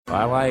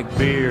I like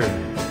beer.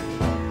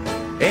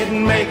 It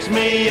makes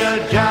me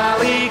a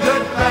jolly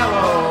good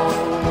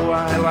fellow.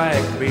 I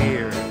like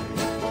beer.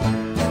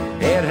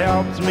 It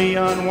helps me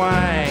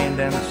unwind,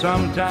 and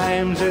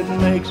sometimes it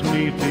makes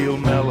me feel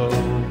mellow.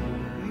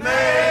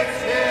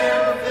 Makes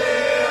him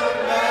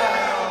feel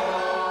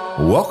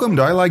mellow. Welcome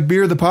to I Like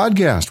Beer, the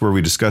podcast, where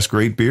we discuss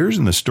great beers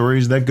and the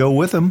stories that go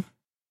with them.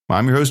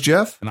 I'm your host,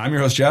 Jeff. And I'm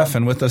your host, Jeff.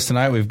 And with us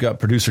tonight, we've got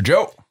producer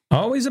Joe.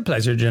 Always a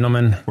pleasure,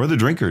 gentlemen. We're the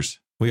drinkers.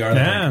 We are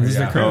the drinkers. This is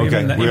the crew.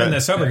 Okay. Even the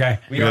sober guy.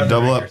 We got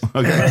double up.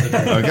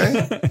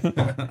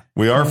 Okay.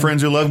 We are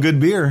friends who love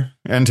good beer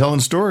and telling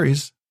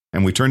stories,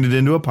 and we turned it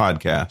into a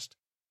podcast.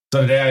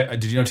 So today,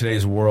 did you know today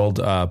is World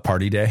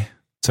Party Day?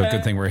 So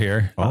good thing we're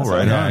here. Oh,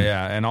 right on.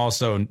 Yeah. And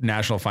also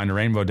National Find a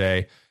Rainbow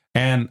Day.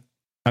 And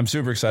I'm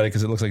super excited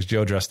because it looks like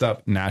Joe dressed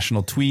up.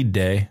 National Tweed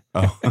Day.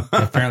 Oh.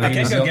 Apparently, I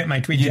can go get my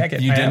tweed jacket.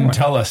 You didn't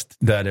tell us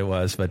that it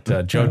was,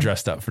 but Joe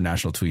dressed up for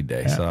National Tweed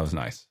Day. So that was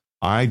nice.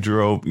 I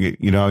drove,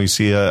 you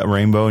see a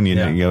rainbow and you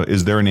know,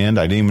 is there an end?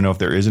 I didn't even know if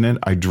there is an end.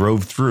 I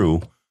drove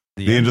through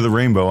the end of the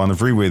rainbow on the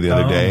freeway the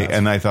other day,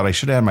 and I thought I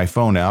should have had my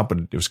phone out, but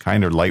it was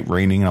kind of light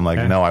raining. And I'm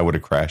like, no, I would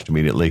have crashed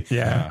immediately.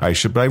 Yeah.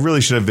 But I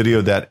really should have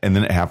videoed that. And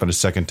then it happened a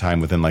second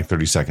time within like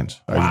 30 seconds.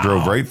 Wow. I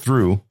drove right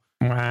through.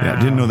 Wow. Yeah, I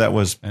didn't know that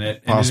was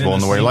possible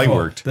in the way light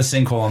worked. The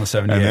sinkhole on the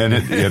 78. And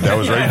then that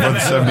was right before the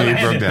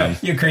 78 broke down.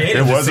 You created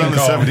it was on the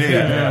 78.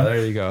 Yeah,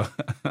 there you go.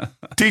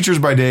 Teachers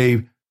by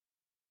day,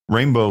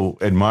 rainbow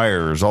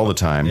admirers all the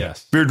time.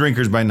 Yes. Beer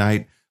drinkers by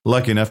night.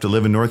 Lucky enough to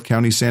live in North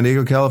County, San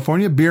Diego,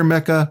 California. Beer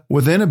mecca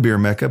within a beer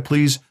mecca.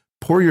 Please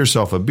pour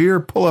yourself a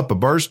beer, pull up a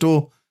bar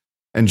stool,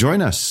 and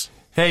join us.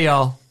 Hey,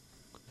 y'all.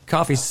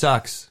 Coffee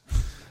sucks,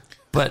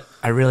 but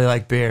I really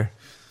like beer,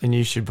 and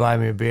you should buy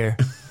me a beer.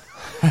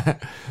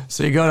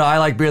 So you go to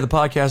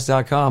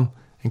ilikebeerthepodcast.com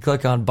and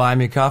click on Buy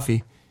Me a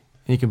Coffee,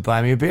 and you can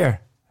buy me a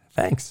beer.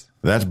 Thanks.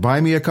 That's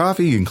Buy Me a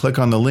Coffee. You can click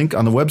on the link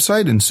on the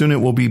website, and soon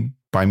it will be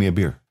Buy Me a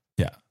Beer.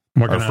 Yeah.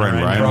 Our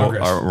friend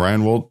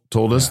Ryan Wolt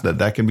told us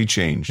that can be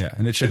changed. Yeah,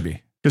 and it should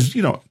be. Because,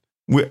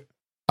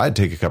 I'd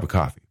take a cup of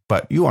coffee,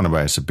 but you want to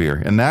buy us a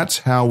beer. And that's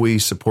how we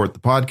support the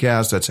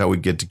podcast. That's how we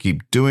get to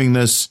keep doing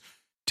this.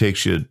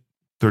 Takes you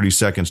 30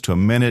 seconds to a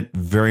minute.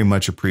 Very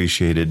much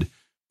appreciated.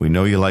 We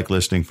know you like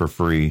listening for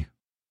free,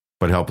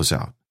 but help us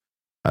out.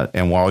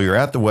 And while you're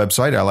at the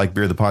website,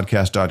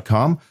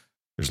 ilikebeerthepodcast.com,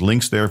 there's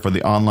links there for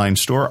the online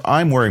store.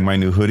 I'm wearing my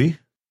new hoodie.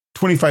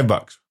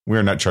 $25.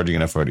 We're not charging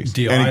enough for hoodies.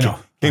 Deal. And I know.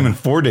 Came in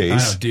 4 days.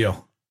 I know.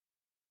 Deal.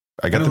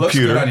 I got and the looks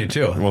pewter. Good on you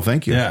too. Well,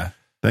 thank you. Yeah.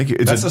 Thank you.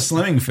 That's a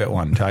slimming fit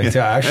one,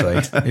 actually.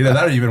 Either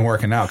that or you've been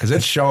working out because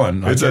it's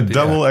showing. It's a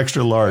double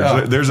extra large.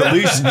 Oh. There's at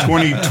least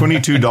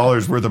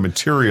 $22 worth of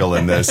material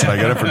in this, and I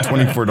got it for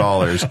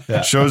 $24. Yeah.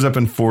 It shows up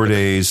in 4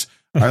 days.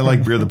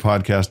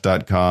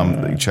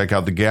 ilikebeerthepodcast.com. You check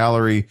out the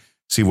gallery,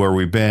 see where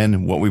we've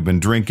been, what we've been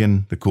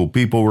drinking, the cool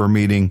people we're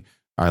meeting.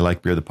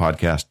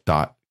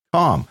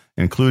 ilikebeerthepodcast.com,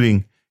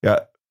 including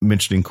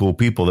mentioning cool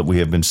people that we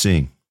have been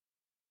seeing.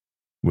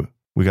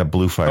 We got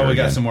Blue Fire. Oh, we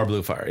got again. Some more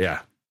Blue Fire.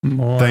 Yeah.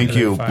 Thank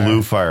you,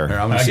 Blue Fire.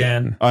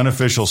 Again.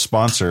 Unofficial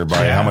sponsor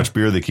by how much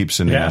beer they keep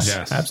sending us.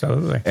 Yes,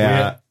 absolutely.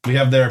 We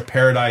have their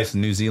Paradise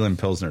New Zealand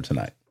Pilsner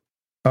tonight.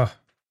 Oh.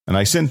 And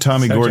I sent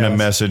Tommy Gordon a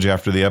message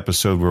after the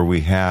episode where we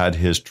had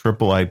his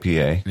triple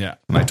IPA. Yeah.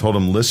 And I told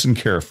him, listen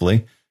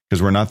carefully,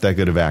 because we're not that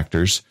good of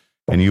actors.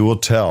 And you will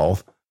tell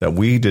that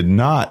we did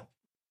not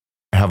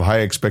have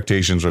high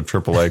expectations with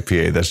triple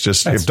IPA. That's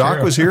just, if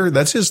Doc was here,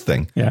 that's his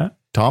thing. Yeah.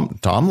 Tom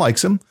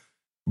likes him.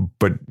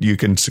 But you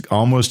can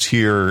almost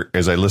hear,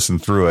 as I listen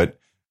through it,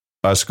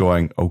 us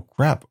going, oh,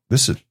 crap,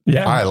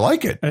 I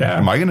like it. Yeah.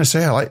 Am I going to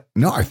say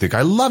no, I think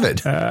I love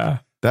it.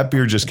 That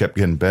beer just kept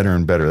getting better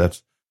and better.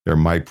 They're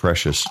my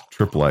precious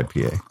triple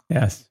IPA.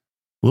 Yes.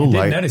 A little I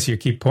light. did notice you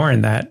keep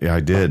pouring that. Yeah,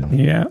 I did.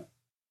 Yeah.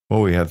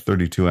 Well, we had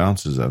 32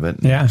 ounces of it.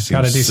 Yeah.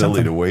 Got to do silly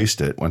something to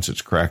waste it once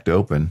it's cracked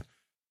open.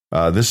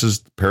 This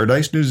is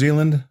Paradise New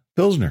Zealand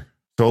Pilsner.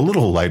 So a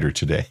little lighter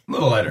today. A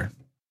little lighter.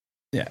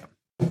 Yeah.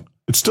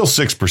 It's still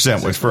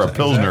 6%, which for a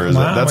Pilsner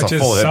that's a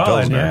full head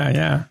solid. Pilsner.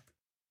 Yeah.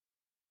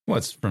 Well,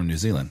 it's from New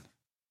Zealand.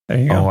 There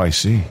you go. Oh, I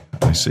see.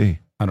 I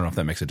don't know if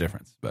that makes a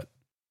difference, but.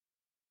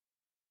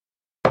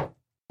 Well,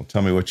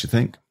 tell me what you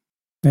think.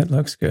 It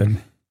looks good.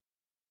 Of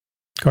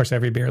course,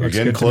 every beer looks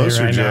good closer,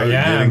 to me right Joe. now.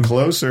 Yeah. Getting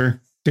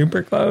closer.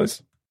 Super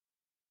close.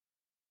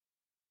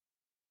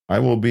 I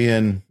will be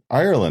in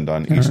Ireland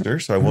on Easter,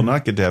 so I will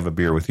not get to have a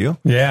beer with you.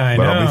 Yeah, I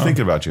know. But I'll be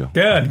thinking about you.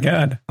 Good.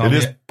 It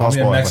is possible. I'll be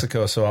in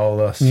Mexico, so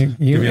I'll you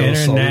give you a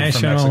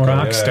international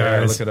rock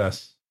stars. Look at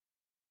us.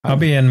 I'll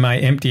be in my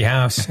empty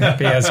house,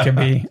 happy as can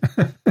be.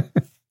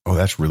 Oh,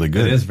 that's really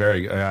good. It is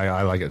very good.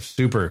 I like it.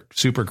 Super,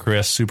 super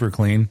crisp, super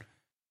clean.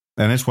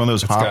 And it's one of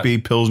those hoppy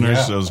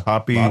Pilsners, those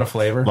hoppy lot of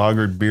flavor.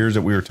 lagered beers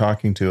that we were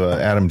talking to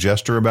Adam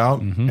Jester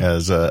about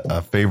as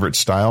a favorite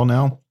style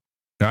now.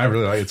 No, I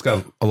really like it. It's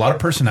got a lot of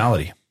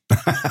personality.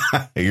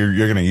 You're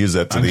going to use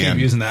that to the end.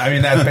 Using that. I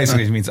mean, that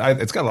basically means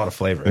it's got a lot of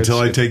flavor. Until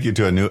I take you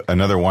to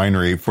another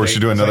winery, force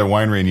you to another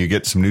winery, and you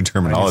get some new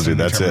terminology.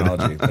 That's it.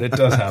 But it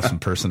does have some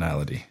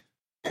personality.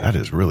 That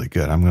is really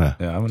good. I'm going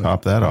to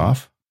top that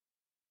off.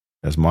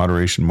 as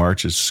Moderation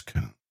March is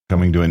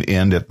coming to an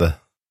end at the.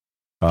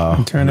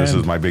 This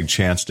is my big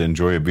chance to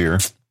enjoy a beer.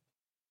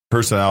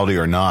 Personality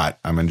or not,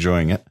 I'm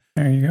enjoying it.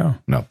 There you go.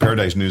 No,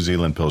 Paradise New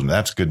Zealand Pilsner.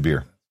 That's good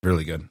beer.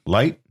 Really good.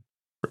 Light,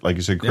 like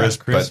you said,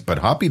 crisp, but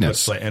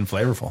hoppiness. And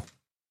flavorful.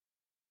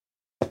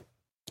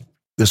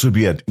 This would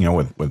be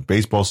with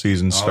baseball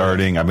season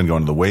starting. I've been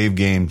going to the Wave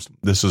games.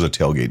 This is a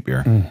tailgate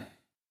beer.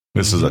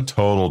 This is a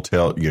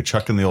total You're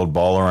chucking the old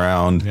ball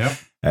around,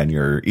 and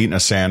you're eating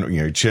a sandwich,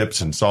 your chips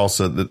and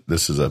salsa.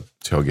 This is a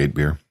tailgate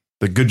beer.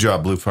 Good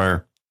job, Blue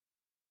Fire.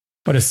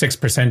 What does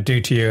 6% do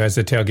to you as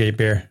a tailgate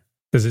beer?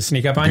 Does it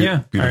sneak up on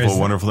you? Beautiful,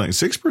 wonderful thing.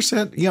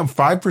 6%,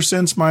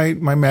 5%'s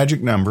my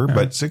magic number,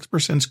 but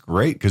 6%'s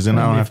great because then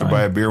I don't have to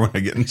buy a beer when I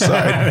get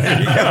inside. There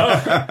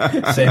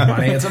you go. Save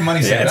money. It's a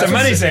money saver. It's a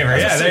money saver.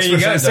 Yeah, there you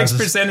go.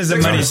 6% is a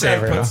money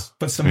saver.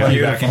 Put some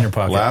money back in your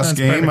pocket.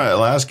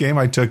 Last game,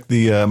 I took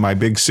my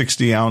big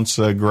 60-ounce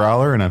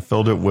growler and I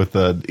filled it with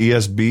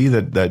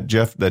ESB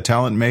that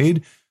Talent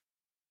made.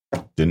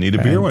 Didn't need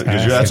a beer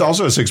because that's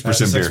also a 6%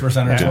 beer. 6%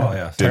 as well.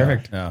 Yeah,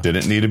 perfect.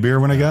 Didn't need a beer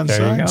when I got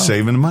inside.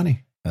 Saving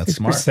money. That's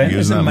smart.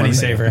 It's a money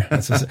saver.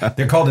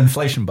 They're called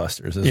inflation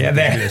busters.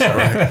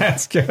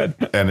 That's good.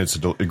 And it's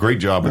a great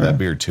job with that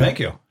beer, too. Thank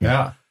you.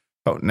 Yeah.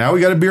 Oh, now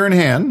we got a beer in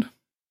hand.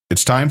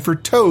 It's time for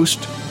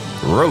toast,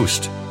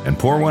 roast, and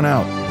pour one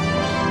out.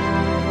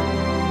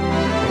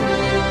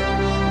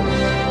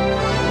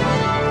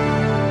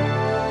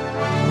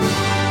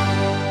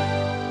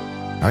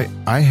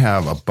 I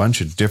have a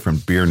bunch of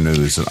different beer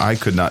news that I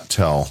could not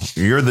tell.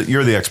 You're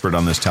the expert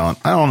on this, Talent.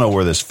 I don't know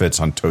where this fits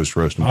on toast,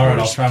 roast, and pour. All right,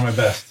 I'll try my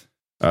best.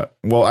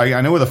 Well,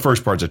 I know where the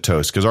first part's of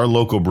toast because our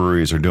local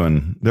breweries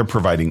they're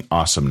providing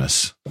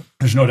awesomeness.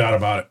 There's no doubt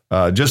about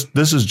it.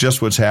 This is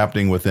just what's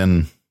happening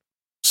within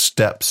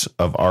steps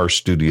of our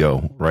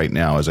studio right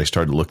now as I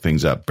started to look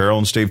things up. Barrel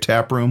and Stave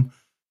Tap Room,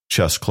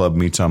 Chess Club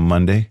meets on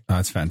Monday. Oh,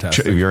 that's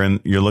fantastic. If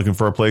you're looking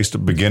for a place to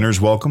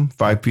beginners welcome,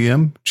 5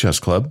 p.m. Chess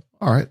Club.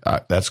 All right,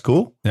 that's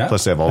cool. Yeah.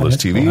 Plus they have all those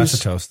TVs. Cool. That's a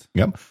toast.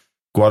 Yep.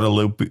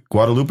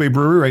 Guadalupe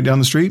Brewery right down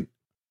the street.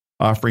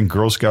 Offering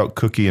Girl Scout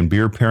cookie and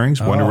beer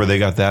pairings. Wonder where they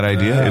got that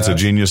idea. It's a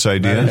genius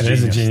idea. It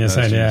is a genius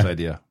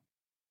idea.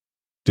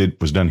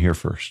 Was done here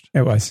first.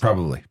 It was.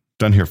 Probably.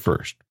 Done here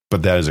first.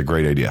 But that is a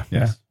great idea.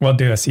 Yeah. We'll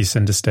do a cease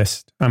and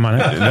desist. I'm on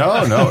it.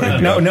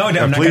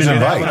 No. Please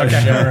invite.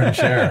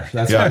 Share.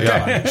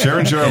 That's Share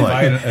and share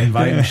alike.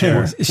 Invite and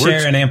share.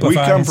 Share and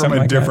amplify. We come from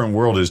a different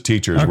world as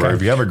teachers where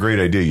if you have a great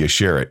idea, you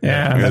share it.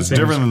 Yeah. It's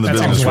different than the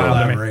business world.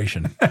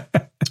 Collaboration.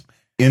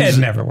 It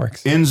never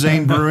works.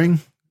 Insane Brewing.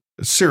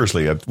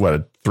 Seriously, a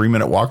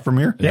 3-minute walk from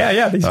here?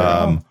 Yeah.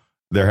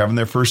 They're having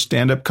their first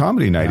stand-up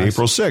comedy night,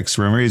 April 6th.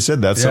 Remember he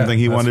said that's something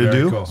he wanted to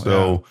do? Cool.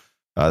 So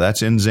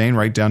that's in Zane,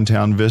 right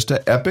downtown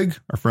Vista. Epig,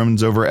 our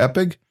friends over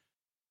Epig.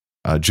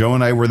 Joe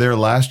and I were there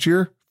last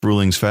year,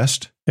 Frulings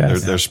Fest.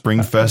 Yes. Their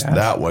Spring Fest.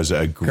 That was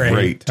a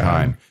great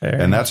time.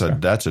 And that's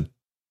a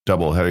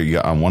double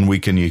header. On one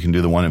weekend, you can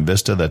do the one in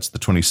Vista. That's the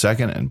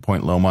 22nd, and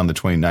Point Loma on the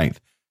 29th.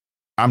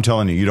 I'm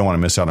telling you, you don't want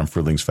to miss out on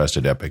Frulings Fest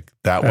at Epig.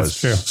 That was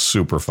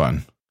super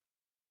fun.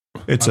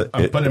 I'm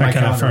putting in my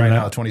calendar right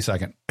now,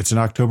 22nd. It's an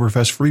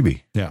Oktoberfest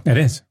freebie. Yeah. It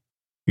is.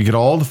 You get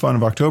all the fun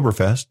of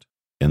Oktoberfest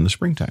in the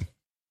springtime.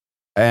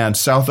 And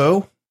South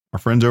O, our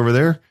friends over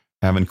there,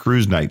 having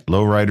cruise night,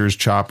 lowriders,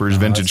 choppers,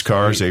 vintage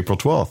cars, sweet. April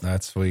 12th.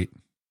 That's sweet.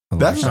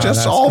 That's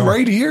just all cool.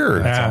 Right here.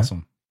 That's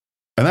awesome.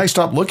 And I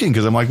stopped looking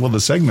because I'm like, well,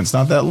 the segment's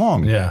not that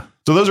long. Yeah.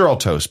 So those are all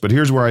toast. But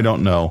here's where I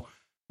don't know.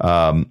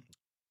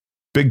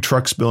 Big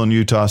truck spill in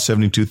Utah,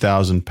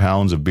 72,000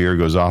 pounds of beer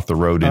goes off the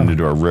road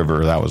into a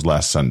river. That was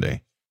last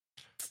Sunday.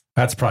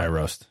 That's probably a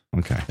roast.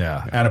 Okay.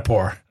 Yeah. And a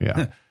pour.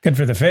 Yeah. Good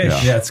for the fish.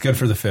 Yeah, it's good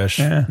for the fish.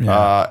 Yeah.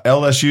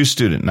 LSU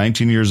student,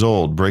 19 years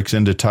old, breaks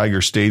into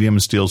Tiger Stadium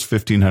and steals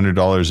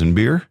 $1,500 in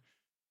beer.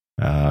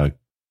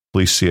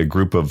 Police see a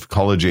group of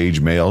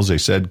college-age males, they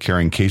said,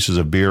 carrying cases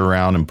of beer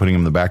around and putting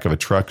them in the back of a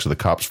truck. So the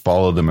cops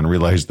followed them and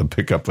realized the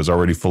pickup was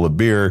already full of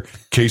beer,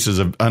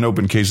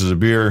 unopened cases of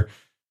beer,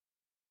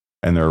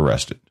 and they're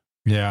arrested.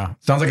 Yeah.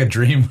 Sounds like a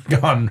dream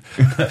gone.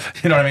 You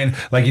know what I mean?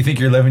 Like you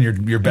think you're living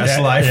your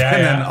best life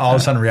and then all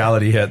of a sudden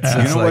reality hits.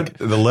 You know what?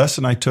 The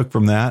lesson I took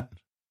from that?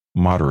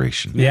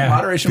 Moderation. Yeah.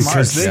 Moderation.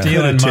 Because they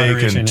could have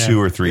taken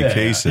 2 or 3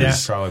 cases.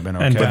 It's probably been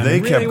okay. But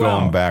they kept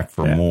going back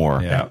for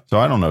more. Yeah. So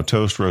I don't know.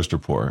 Toast, roast, or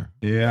pour?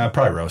 Yeah,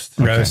 probably roast.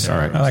 Roast. Okay. All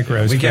right. I like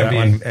roast. We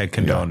can't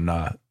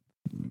condone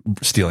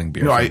stealing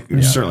beer. No, I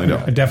certainly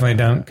don't. I definitely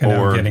don't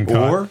condone getting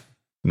caught. Or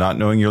not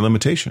knowing your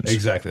limitations.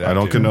 Exactly. I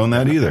don't condone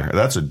that either.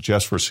 That's a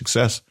just for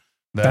success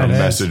That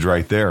message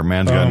right there.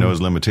 Man's got to know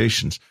his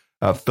limitations.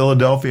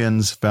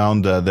 Philadelphians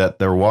found that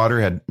their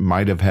water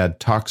might have had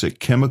toxic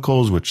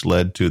chemicals, which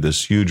led to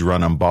this huge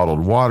run on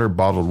bottled water.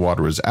 Bottled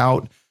water is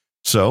out.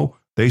 So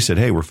they said,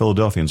 hey, we're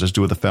Philadelphians. Let's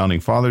do what the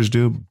founding fathers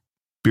do,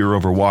 beer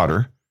over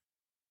water.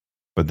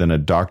 But then a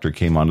doctor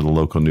came onto the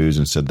local news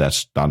and said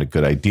that's not a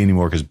good idea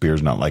anymore because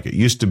beer's not like it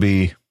used to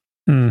be.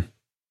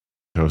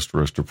 Toast,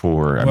 roast, or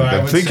pour.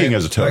 I'm thinking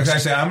as a toast. Like I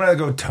say, I'm going to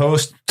go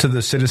toast to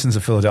the citizens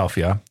of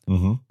Philadelphia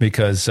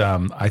because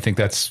I think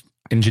that's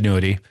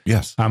ingenuity.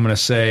 Yes. I'm going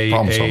to say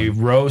Problem a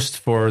solving. roast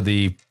for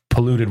the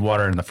polluted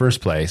water in the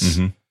first place.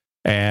 Mm-hmm.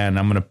 And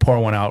I'm going to pour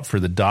one out for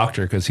the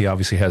doctor because he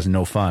obviously has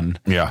no fun.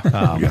 Yeah.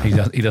 He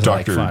doesn't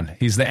like Dr. fun.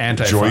 He's the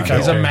anti-fun. Joy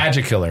He's a killer.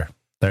 magic killer.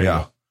 There you Yeah.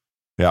 go.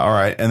 Yeah. All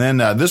right. And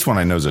then this one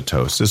I know is a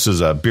toast. This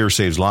is Beer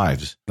Saves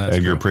Lives. That's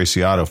Edgar cool.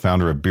 Preciado,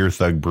 founder of Beer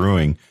Thug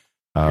Brewing,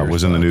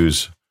 was in the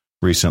news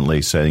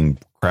recently saying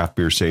craft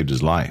beer saved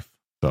his life.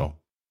 So,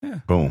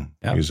 boom.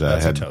 Yeah, He's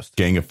that's a had toast.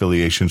 gang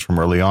affiliations from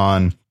early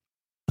on,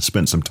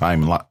 spent some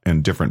time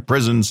in different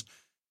prisons,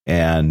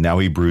 and now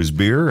he brews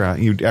beer.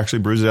 He actually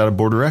brews it out of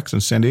Border X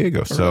in San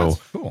Diego. So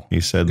that's cool.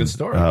 he said Good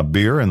story.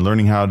 beer and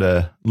learning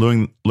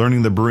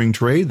the brewing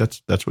trade,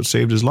 that's what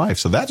saved his life.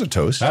 So that's a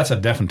toast. That's a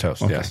definite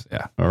toast. Okay. Yes.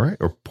 Yeah. All right.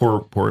 Or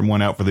pour him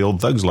one out for the old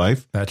thug's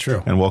life. That's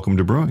true. And welcome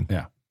to brewing.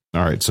 Yeah.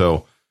 All right.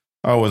 So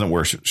I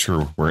wasn't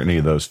sure where any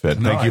of those fit.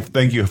 No,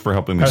 Thank you for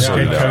helping me That's sort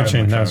good it out.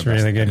 coaching. That was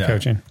really good Yeah.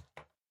 coaching.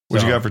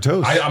 What you got for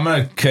toast? I'm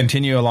going to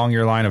continue along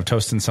your line of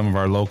toasting some of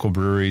our local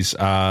breweries.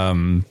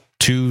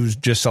 Two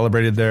just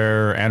celebrated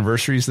their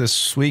anniversaries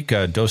this week.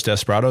 Dos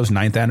Desperados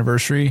 9th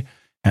anniversary,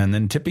 and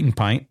then Tipping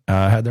Pint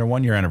had their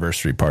 1-year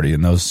anniversary party.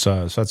 And those,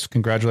 so that's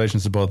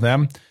congratulations to both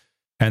them.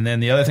 And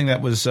then the other thing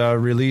that was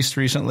released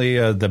recently,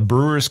 the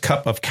Brewers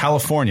Cup of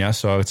California.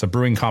 So it's a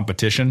brewing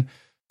competition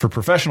for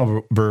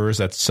professional brewers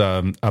that's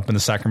up in the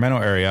Sacramento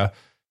area.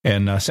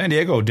 And San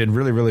Diego did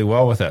really, really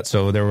well with that.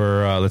 So there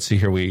were, let's see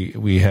here,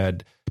 we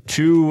had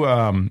two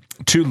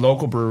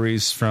local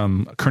breweries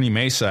from Kearney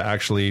Mesa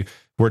actually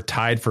were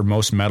tied for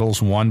most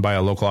medals won by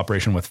a local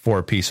operation with 4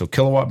 apiece. So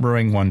Kilowatt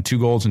Brewing won 2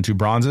 golds and 2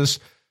 bronzes.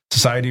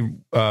 Society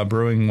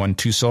Brewing won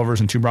 2 silvers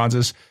and 2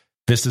 bronzes.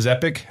 Vista's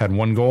Epic had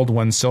 1 gold,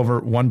 1 silver,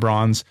 1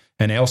 bronze,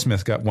 and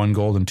AleSmith got 1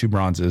 gold and 2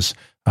 bronzes.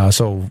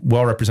 So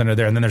well represented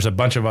there. And then there's a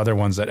bunch of other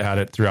ones that had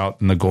it throughout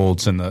in the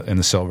golds and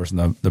the silvers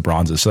and the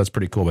bronzes. So that's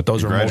pretty cool. But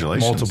those are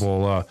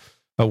multiple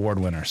award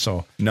winners.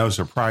 So no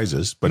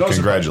surprises, but no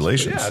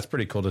congratulations. surprises. But yeah, it's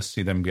pretty cool to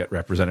see them get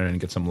represented and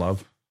get some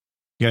love.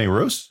 You got any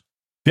roasts?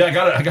 Yeah,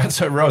 I got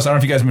some roast. I don't know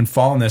if you guys have been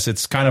following this.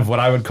 It's kind of what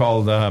I would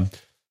call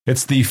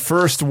it's the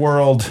first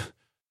world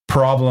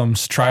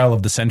problems trial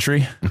of the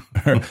century,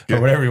 or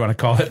whatever you want to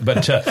call it.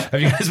 But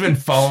have you guys been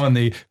following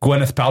the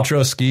Gwyneth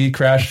Paltrow ski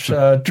crash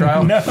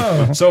trial?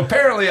 No. So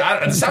apparently,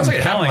 it sounds like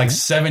it happened like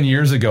 7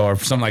 years ago or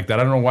something like that.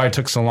 I don't know why it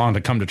took so long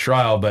to come to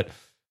trial, but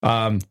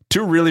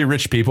 2 really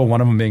rich people, one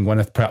of them being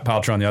Gwyneth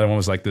Paltrow, and the other one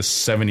was like this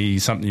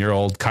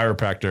 70-something-year-old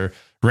chiropractor,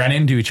 ran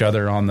into each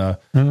other on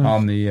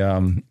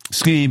the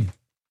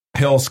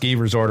ski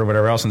resort or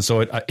whatever else. And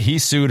so he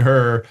sued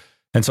her.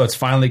 And so it's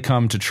finally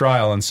come to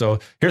trial. And so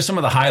here's some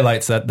of the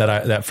highlights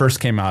that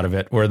first came out of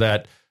it were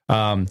that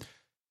Gwyneth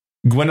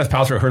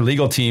Paltrow, her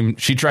legal team,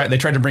 they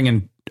tried to bring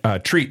in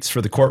treats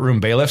for the courtroom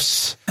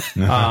bailiffs.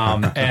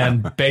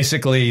 And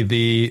basically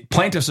the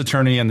plaintiff's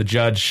attorney and the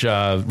judge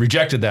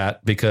rejected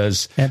that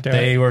because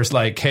they were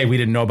like, hey, we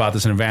didn't know about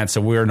this in advance,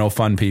 so we're no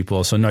fun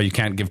people. So no, you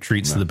can't give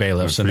treats to the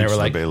bailiffs. And they were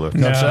like, no.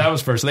 So that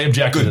was first. So they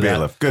objected to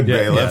that. Good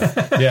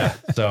bailiff. Yeah.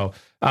 So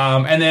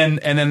and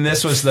then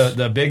this was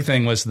the big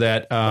thing was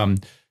that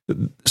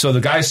so the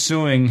guy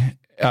suing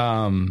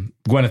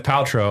Gwyneth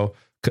Paltrow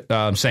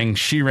saying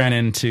she ran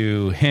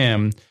into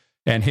him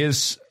and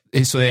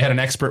so they had an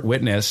expert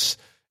witness,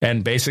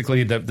 and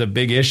basically the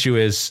big issue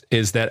is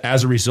that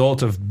as a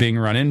result of being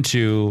run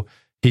into,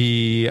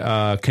 he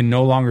can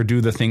no longer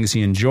do the things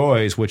he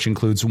enjoys, which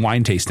includes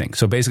wine tasting.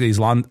 So basically, he's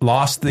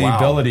lost the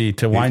ability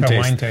to wine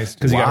taste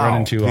because he got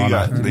run into.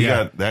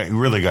 He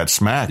really got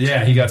smacked.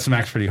 Yeah, he got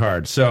smacked pretty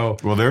hard. So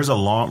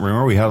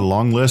remember we had a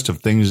long list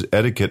of things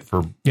etiquette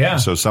for. Yeah.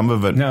 So some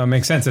of it. No, it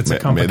makes sense. It's a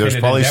complicated There's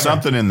probably endeavor.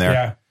 something in there.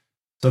 Yeah.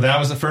 So that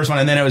was the first one.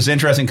 And then it was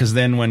interesting because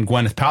then when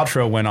Gwyneth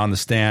Paltrow went on the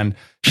stand,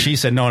 she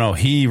said, no,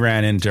 he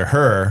ran into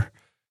her.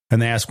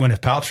 And they asked Gwyneth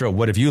Paltrow,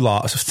 what have you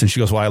lost? And she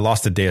goes, well, I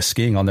lost a day of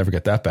skiing. I'll never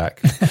get that back.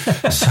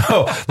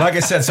 So, like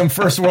I said, some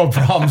first world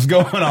problems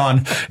going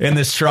on in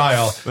this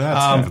trial.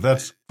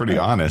 That's pretty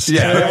honest.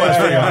 Yeah, it was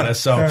pretty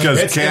honest. So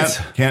because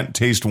can't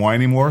taste wine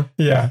anymore.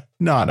 Yeah.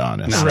 Not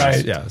honest.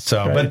 Right. Yeah.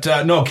 So, but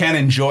can't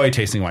enjoy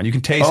tasting wine. You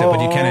can taste it,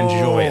 but you can't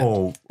enjoy it.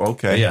 Oh,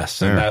 okay.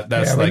 Yes. And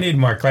that's we need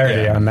more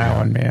clarity on that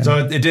one, man.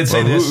 So it did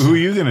say this. Who are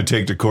you going to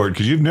take to court?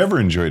 Because you've never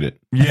enjoyed it.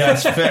 Yeah,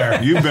 it's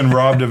fair. You've been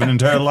robbed of an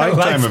entire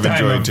lifetime of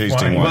enjoying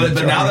tasting wine.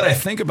 But now that I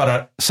think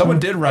about it, someone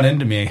did run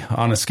into me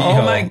on a ski hill.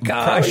 Oh my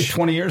gosh. Probably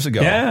 20 years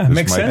ago. Yeah,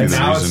 makes sense.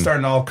 Now it's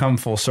starting to all come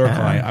full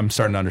circle. I'm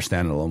starting to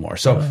understand it a little more.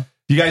 So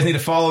you guys need to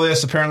follow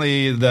this.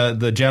 Apparently, the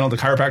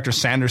chiropractor,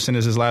 Sanderson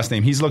is his last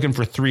name. He's looking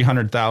for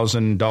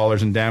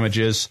 $300,000 in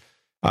damages.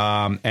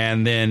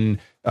 And then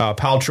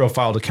Paltrow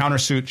filed a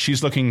countersuit.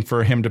 She's looking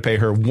for him to pay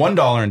her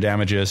 $1 in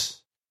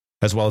damages,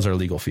 as well as her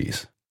legal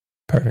fees.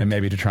 Perfect. And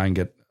maybe to try and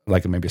get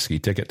like maybe a ski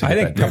ticket. To I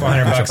think a couple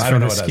 $100 I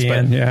don't know for what the that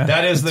is, skiing. Yeah,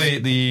 that is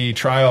the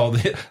trial.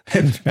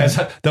 As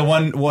the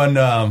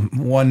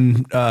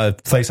one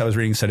place I was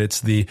reading said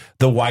it's the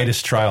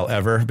widest trial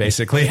ever.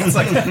 Basically, it's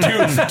like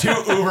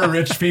two uber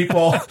rich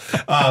people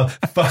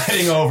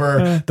fighting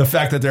over the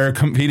fact that they're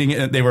competing.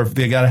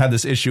 They got to have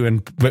this issue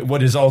in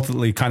what is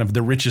ultimately kind of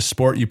the richest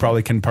sport you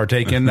probably can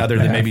partake in, other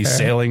than maybe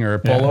sailing or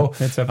polo.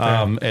 Yeah, it's up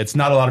there. It's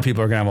not a lot of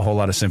people are going to have a whole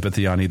lot of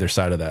sympathy on either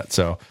side of that.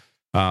 So.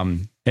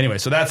 Anyway,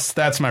 so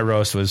that's my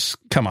roast was,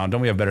 come on,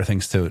 don't we have better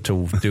things to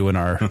do in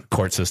our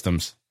court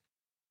systems?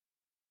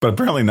 But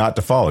apparently not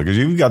to follow, because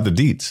you've got the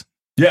deets.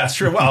 Yeah,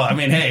 sure. Well, I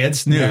mean, hey,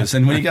 it's news,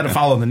 and when you got to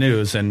follow the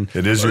news, and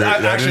That is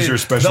your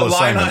special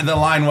assignment. The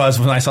line was,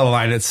 when I saw the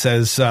line, it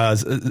says,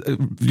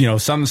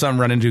 some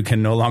run into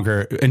can no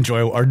longer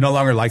enjoy or no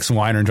longer likes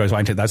wine or enjoys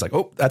wine. That's like,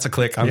 oh, that's a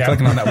click. I'm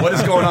clicking on that. What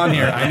is going on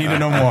here? I need to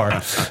know more.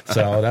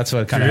 So that's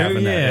what kind of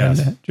happened there.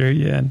 Yes. Drew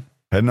Yin.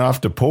 Heading off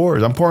to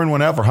pours. I'm pouring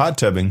one out for hot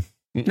tubbing.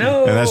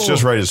 No, And that's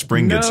just right as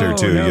spring gets here,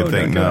 too. No, You'd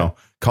think, no.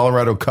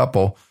 Colorado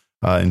couple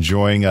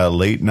enjoying a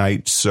late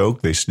night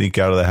soak. They sneak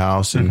out of the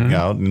house and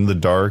out in the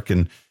dark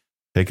and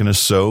taking a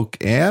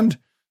soak. And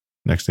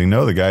next thing you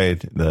know, the guy,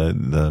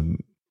 the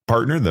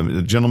partner,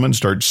 the gentleman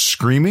starts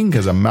screaming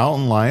because a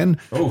mountain lion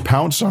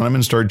pounced on him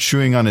and started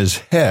chewing on his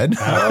head.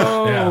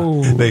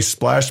 They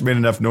splashed, made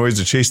enough noise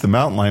to chase the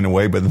mountain lion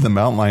away, but then the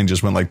mountain lion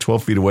just went like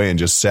 12 feet away and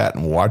just sat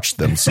and watched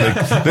them. So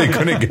they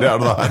couldn't get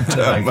out of the hot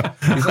tub.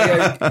 He's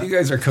like, you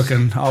guys are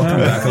cooking. I'll come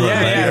back a little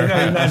later.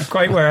 No, not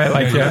quite where I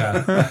like you.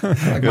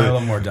 Like a little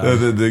more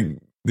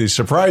done. The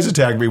surprise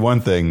attack would be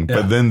one thing,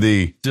 but then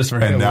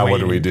and now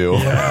what do we do?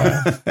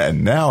 Yeah.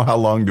 And now how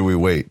long do we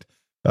wait?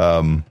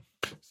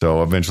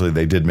 So eventually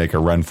they did make a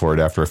run for it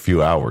after a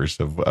few hours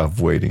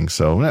of waiting.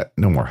 So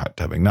no more hot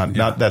tubbing.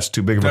 Not that's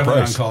too big of a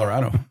Definitely price. on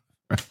Colorado.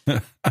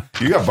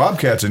 You got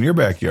bobcats in your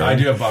backyard. I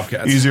do have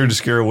bobcats. Easier to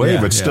scare away,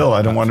 but still,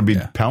 I don't want to be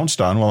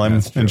pounced on while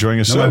I'm enjoying a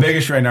No, soak. my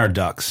biggest right now are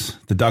ducks.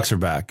 The ducks are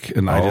back,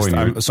 and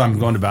so I'm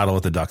going to battle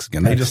with the ducks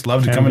again. They just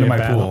love to come into my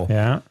pool.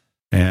 Yeah,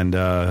 and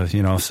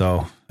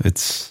so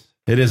it's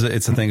a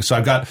thing. So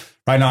I've got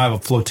right now. I have a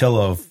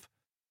flotilla of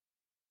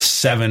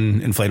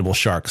 7 inflatable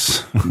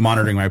sharks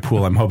monitoring my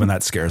pool. I'm hoping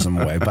that scares them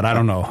away, but I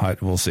don't know.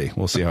 We'll see.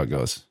 We'll see how it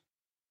goes.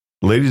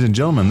 Ladies and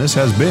gentlemen, this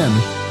has been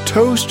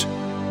Toast,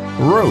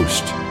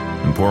 Roast,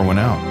 and Pour One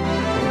Out.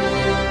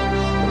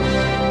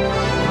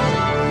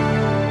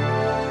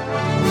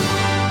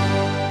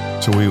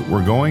 So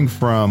we're going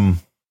from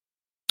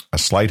a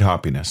slight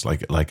hoppiness,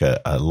 like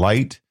a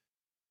light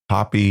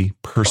hoppy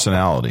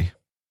personality.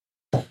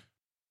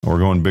 We're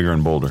going bigger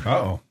and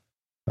bolder.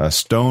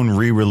 Stone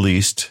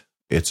re-released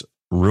its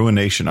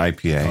Ruination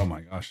IPA. Oh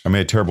my gosh! I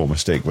made a terrible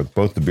mistake with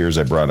both the beers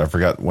I brought. I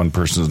forgot one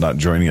person's not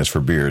joining us for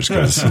beers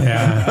because.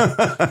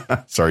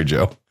 Sorry,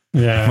 Joe.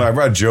 Yeah, I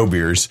brought Joe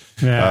beers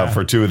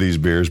for 2 of these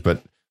beers,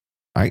 but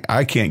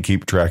I can't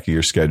keep track of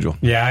your schedule.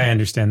 Yeah, I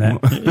understand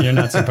that. You're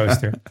not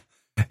supposed to.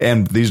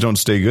 And these don't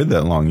stay good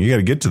that long. You got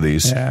to get to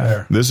these.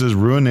 Yeah. This is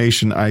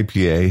Ruination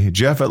IPA.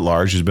 Jeff at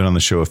Large has been on the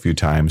show a few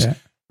times. Yeah.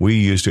 We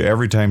used to,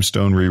 every time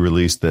Stone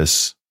re-released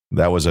this,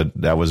 that was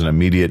an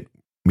immediate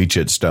meet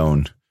you at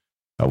Stone,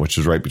 which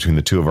was right between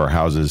the 2 of our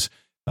houses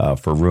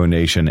for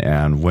Ruination,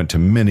 and went to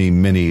many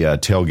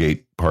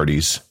tailgate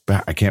parties.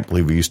 I can't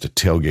believe we used to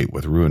tailgate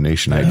with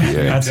Ruination IPA.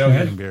 That's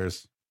good.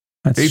 Beers.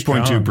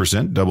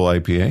 8.2% double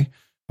IPA.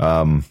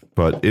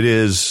 But it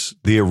is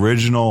the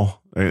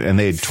original, and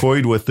they had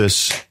toyed with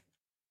this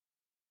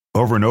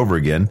over and over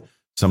again.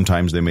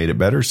 Sometimes they made it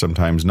better,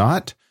 sometimes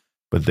not.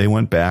 But they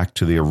went back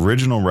to the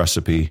original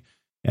recipe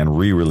and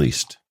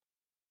re-released.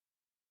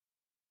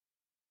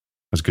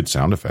 That's good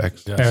sound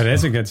effects. Yes. It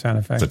is a good sound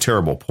effect. It's a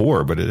terrible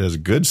pour, but it has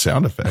good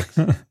sound effects.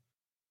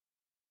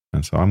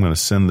 And so I'm going to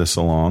send this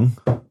along.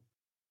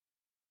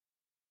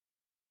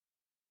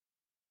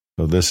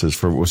 So this is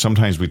for,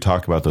 sometimes we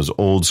talk about those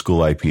old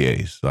school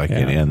IPAs,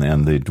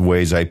 and the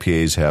ways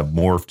IPAs have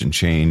morphed and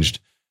changed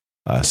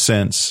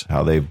since,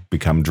 how they've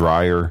become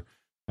drier,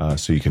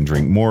 so you can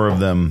drink more of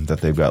them,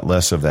 that they've got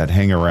less of that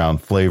hang around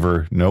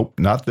flavor. Nope,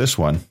 not this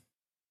one.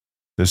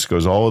 This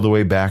goes all the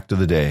way back to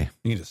the day.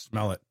 You can just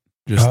smell it.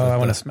 I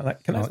want to smell it.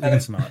 Can I smell you it?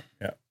 can smell it.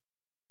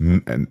 Yeah.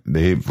 And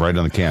they right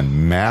on the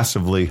can,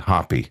 massively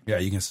hoppy. Yeah,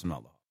 you can smell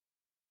it.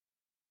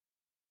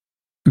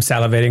 I'm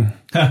salivating.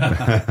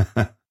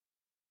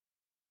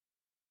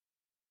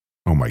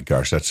 Oh my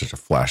gosh, that's such a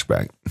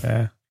flashback.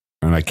 Yeah.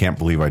 And I can't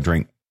believe I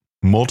drank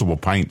multiple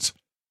pints.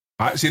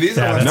 See, these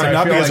Yeah, are that's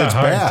Not because it's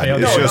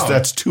bad. It's just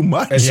that's too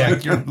much. It's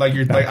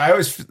like I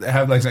always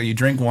have like you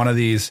drink one of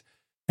these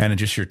and it's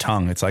just your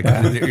tongue. It's like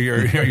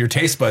your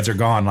taste buds are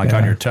gone, like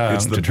on your tongue.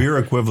 It's the beer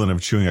equivalent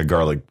of chewing a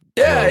garlic.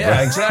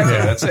 Yeah, exactly.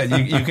 That's it.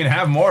 You can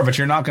have more, but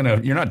you're not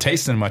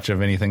tasting much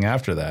of anything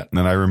after that.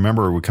 And I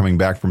remember we're coming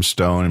back from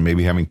Stone and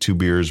maybe having 2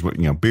 beers,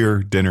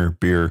 beer, dinner,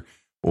 beer,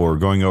 or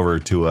going over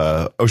to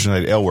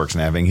Oceanside Ale Works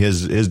and having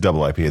his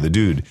double IPA, the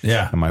dude.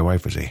 Yeah. And my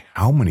wife would say,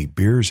 "How many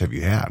beers have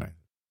you had?"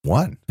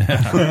 1.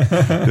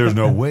 There's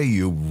no way,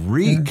 you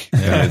reek.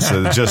 And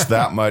it's just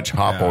that much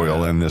hop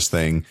oil in this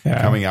thing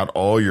coming out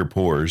all your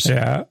pores.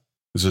 Yeah.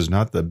 This is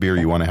not the beer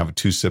you want to have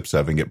 2 sips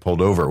of and get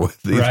pulled over with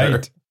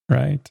either.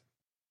 Right.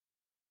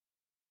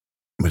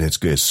 But it's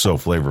good. It's so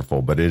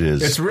flavorful, but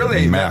it's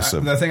really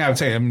massive. The thing I would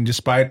say, I mean,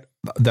 despite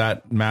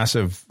that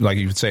massive, like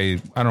you would say,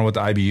 I don't know what the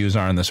IBUs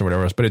are in this or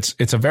whatever else, but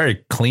it's a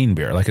very clean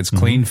beer. Like it's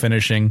clean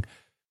finishing.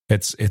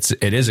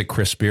 It is a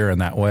crisp beer in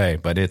that way,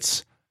 but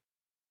it's,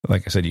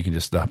 like I said, you can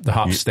just, the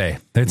hops stay.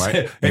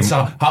 It's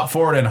hop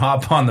forward and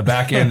hop on the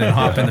back end and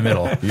hop in the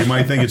middle. You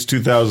might think it's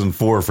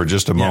 2004 for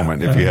just a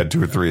moment if you had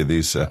 2 or 3 of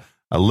these.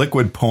 A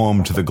liquid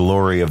poem to the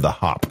glory of the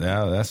hop.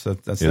 Yeah, that's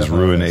is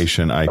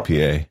Ruination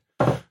IPA.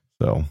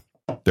 So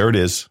there it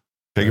is.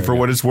 Take it for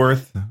what it's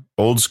worth.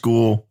 Old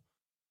school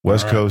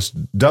West Coast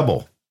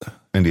double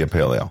India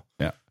Pale Ale.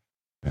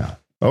 Yeah.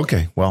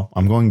 Okay. Well,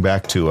 I'm going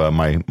back to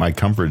my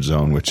comfort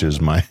zone, which is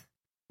my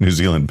New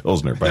Zealand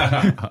Pilsner. But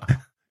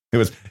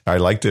I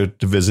liked to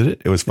visit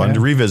it. It was fun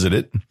to revisit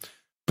it,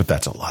 but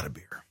that's a lot of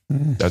beer.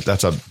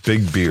 That's a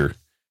big beer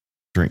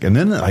drink. And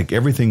then like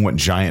everything went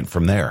giant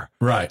from there.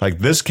 Right. Like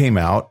this came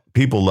out,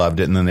 people loved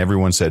it. And then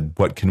everyone said,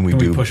 what can we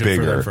do push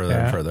bigger? It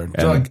further.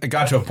 So it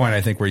got to a point,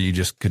 I think, where you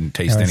just couldn't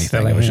taste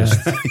anything. It was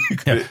just,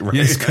 you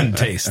just couldn't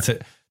taste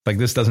it. Like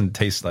this doesn't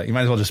taste like, you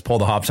might as well just pull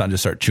the hops out and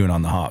just start chewing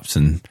on the hops.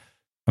 And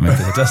I mean,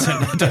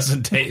 it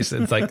doesn't taste.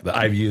 It's like the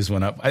IBUs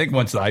went up. I think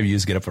once the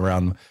IBUs get up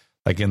around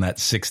like in that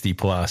 60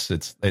 plus,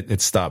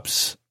 it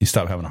stops. You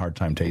stop having a hard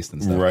time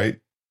tasting stuff.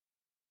 Right.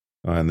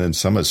 And then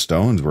some of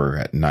Stones were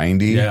at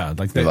 90. Yeah,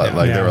 like they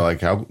were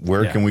like,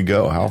 where can we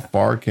go? How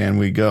far can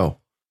we go?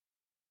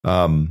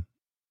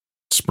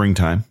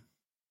 Springtime,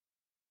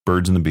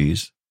 birds and the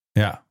bees.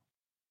 Yeah,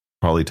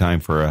 probably time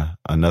for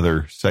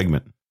another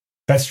segment.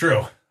 That's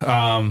true.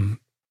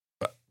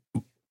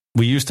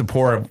 We used to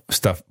pour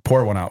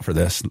one out for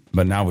this,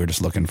 but now we're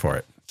just looking for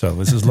it. So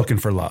this is Looking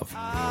for Love.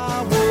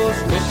 I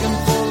was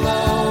looking for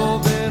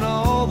love in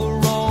all the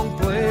wrong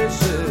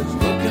places,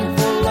 looking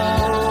for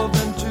love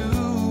in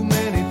too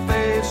many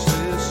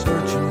faces,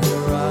 searching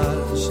for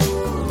eyes,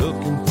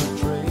 looking for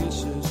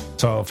traces.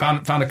 So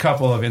found a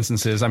couple of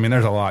instances. I mean,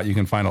 there's a lot. You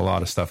can find a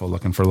lot of stuff of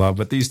Looking for Love,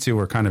 but these two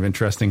were kind of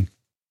interesting.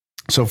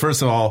 So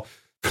first of all,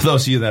 for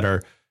those of you that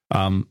are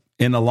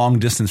in a long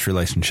distance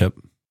relationship,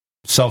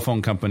 cell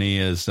phone company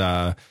is,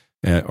 I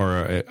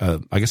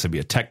guess it'd be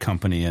a tech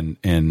company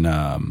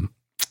in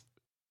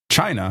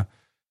China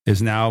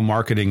is now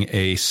marketing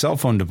a cell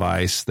phone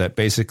device that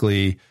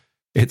basically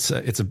it's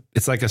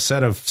like a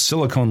set of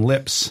silicone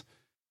lips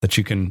that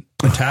you can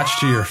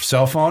attach to your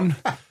cell phone.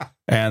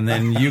 And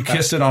then you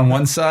kiss it on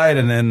one side,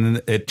 and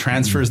then it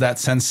transfers that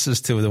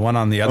senses to the one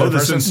on the other. The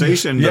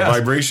sensation, the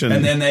vibration.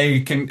 And then they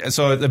can.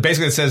 So it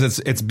basically says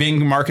it's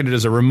being marketed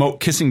as a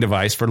remote kissing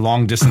device for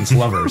long distance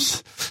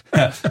lovers.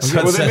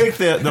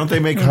 Don't they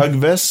make hug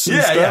vests?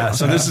 Yeah.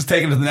 So this is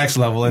taken to the next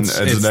level. It's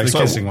the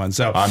kissing one.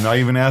 So I'm not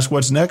even asked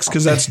what's next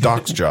because that's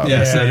Doc's job.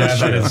 Yes,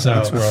 that is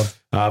Doc's world.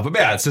 But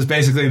yeah, it says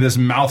basically this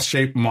mouth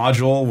shaped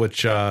module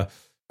which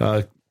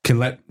can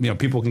let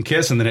people can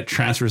kiss, and then it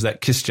transfers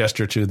that kiss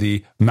gesture to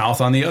the mouth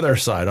on the other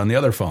side on the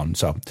other phone.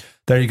 So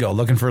there you go,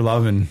 looking for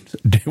love in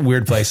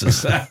weird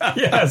places.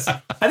 Yes,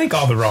 I think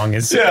all the wrong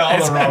is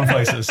all the wrong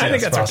places. I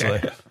think that's possibly.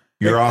 Okay.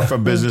 You're off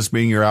from business,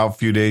 meaning you're out a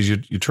few days. You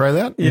try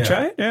that? You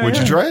try it? Yeah, Would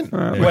you try it?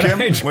 With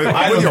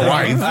your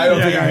wife? I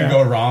don't think I can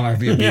go wrong or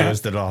be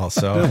abused at all.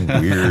 So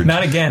weird.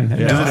 Not again.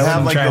 Does it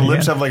have like the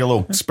lips have like a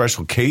little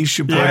special case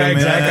you put them in?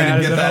 Exactly. I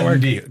didn't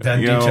get that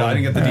detail. I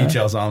didn't get the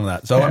details on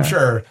that. So I'm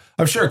sure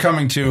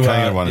coming to. I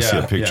kind of want to see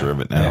a picture of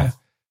it now.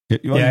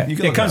 Yeah.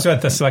 It comes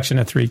with a selection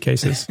of 3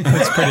 cases.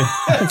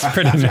 It's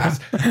pretty nice.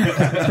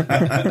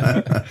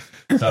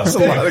 That's a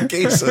lot of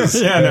cases.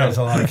 It's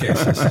a lot of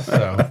cases.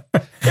 So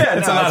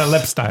it's a lot of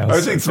lip styles. I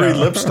would think 3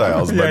 lip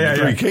styles, but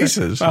 3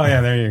 cases. Oh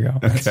yeah, there you go.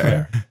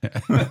 Okay.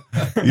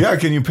 Yeah,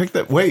 can you pick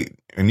that? Wait,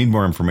 I need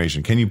more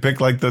information. Can you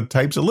pick like the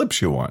types of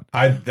lips you want?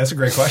 That's a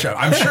great question.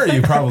 I'm sure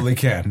you probably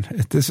can.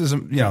 This is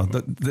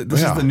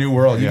this is the new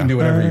world. You can do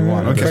whatever you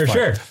want. Okay, for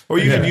sure. Or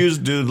you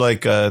could do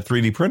like a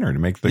 3D printer to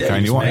make the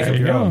kind you want. Make up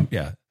your own.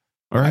 Yeah.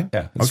 All right.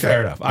 Yeah. That's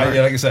fair enough. Like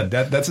I said,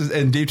 that's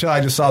in detail.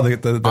 I just saw the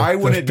picture of it. I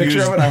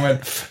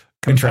went.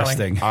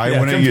 Interesting.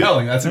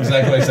 Compelling. That's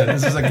exactly what I said.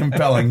 This is a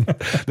compelling.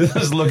 This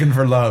is looking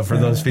for love for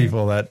those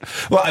people that.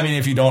 Well, I mean,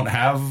 if you don't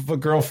have a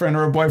girlfriend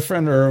or a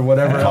boyfriend or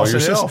whatever else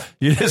yourself.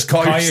 It is, you just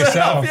call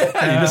yourself.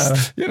 Yeah, you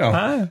just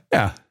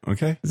yeah.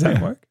 Okay. Does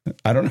that work?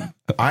 I don't know.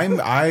 I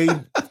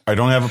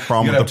don't have a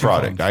problem with the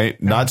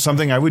product. Not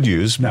something I would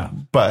use. No,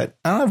 but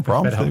I don't have a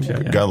problem with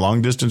it. Got a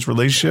long distance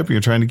relationship. You're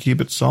trying to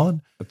keep it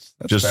solid. That's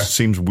just fair.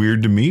 Seems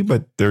weird to me,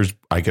 but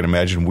I can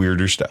imagine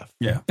weirder stuff.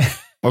 Yeah.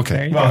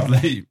 Okay. Well,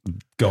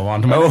 go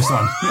on to my next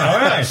one. All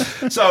right.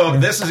 So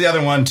this is the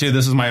other one too.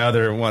 This is my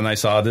other one. I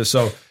saw this.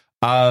 So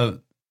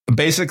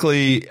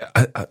basically,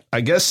 I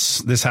guess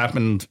this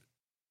happened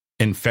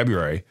in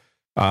February,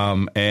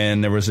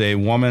 and there was a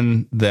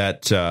woman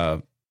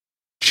that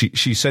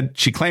she said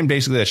she claimed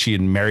basically that she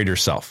had married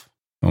herself.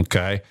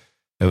 Okay,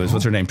 it was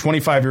what's her name?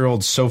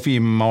 25-year-old Sophie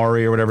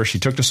Maury or whatever. She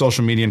took to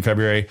social media in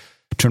February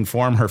to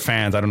inform her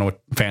fans. I don't know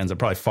what fans, are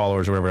probably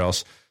followers or whatever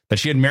else, that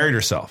she had married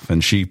herself,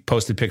 and she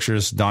posted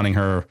pictures donning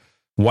her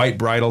white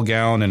bridal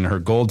gown and her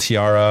gold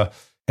tiara.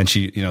 And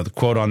she, the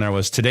quote on there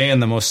was, "Today in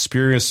the most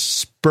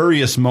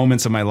spurious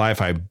moments of my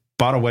life, I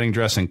bought a wedding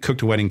dress and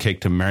cooked a wedding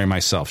cake to marry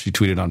myself." She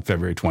tweeted on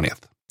February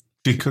 20th.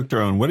 She cooked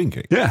her own wedding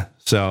cake. Yeah.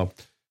 So,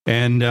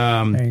 and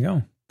There you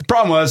go. the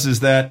problem is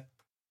that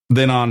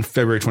then on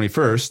February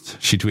 21st,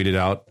 she tweeted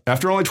out,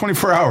 after only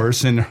 24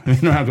 hours, and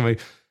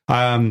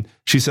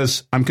she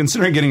says, "I'm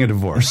considering getting a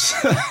divorce."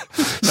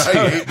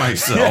 I hate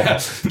myself.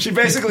 Yeah. She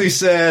basically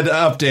said,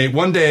 update,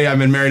 "One day I've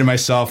been married to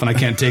myself and I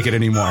can't take it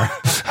anymore."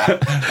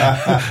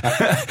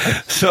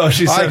 So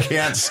she said, I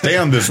can't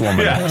stand this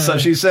woman. yeah. So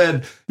she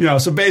said,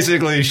 so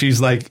basically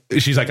she's like,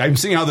 "I'm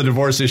seeing how the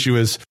divorce issue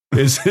is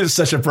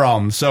such a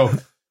problem." So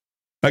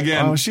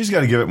again, Oh, she's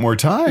got to give it more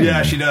time.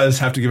 yeah, she does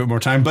have to give it more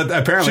time, but She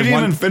apparently didn't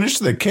even finish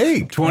the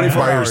cake 24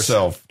 by hours.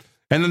 herself.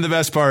 And then the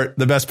best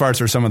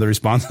parts are some of the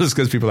responses,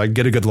 because people are like,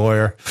 "Get a good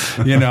lawyer,"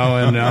 and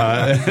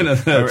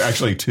Or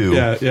actually two.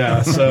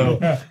 yeah. So,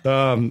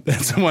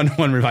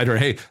 one replied to her,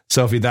 "Hey,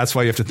 Sophie, that's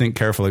why you have to think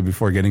carefully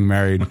before getting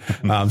married."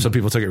 So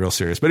people took it real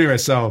serious. But anyway,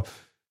 so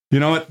you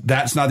know what?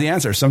 That's not the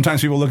answer.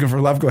 Sometimes people looking for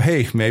love go,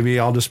 "Hey, maybe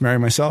I'll just marry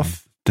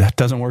myself." That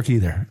doesn't work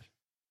either.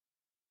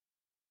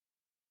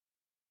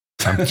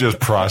 I'm just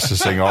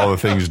processing all the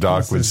things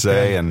Doc would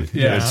say, and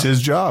Yeah. it's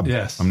his job.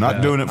 Yes, I'm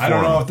not doing it for I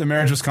don't know him. if the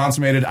marriage was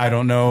consummated. I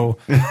don't know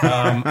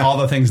all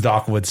the things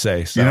Doc would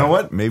say. So. You know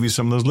what? Maybe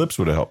some of those lips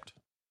would have helped.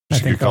 I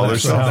She think could call the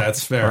lips would herself. help.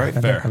 That's fair. Right.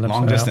 Fair. I think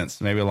Long lips would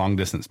distance. Maybe a long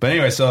distance. But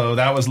anyway, so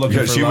that was looking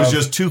Because for she love. was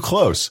just too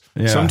close.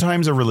 Yeah.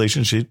 Sometimes a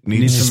relationship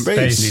needs some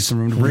space. Needs some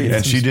room to breathe.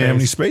 And she didn't have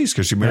any space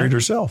because she married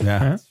herself.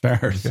 Yeah,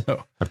 fair.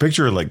 So, I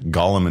picture her like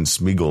Gollum and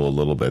Smeagol a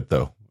little bit,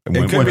 though.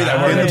 It could be that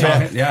in way. the Yeah.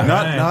 back- Yeah.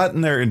 Not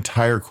in their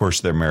entire course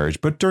of their marriage,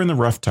 but during the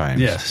rough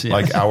times. Yes, yes.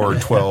 Like hour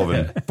 12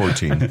 and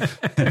 14.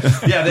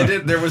 yeah, they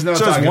did. There was no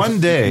So it was talk. one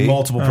day,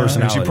 multiple And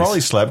personalities. she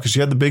probably slept because she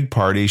had the big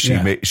party. She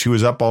Yeah. she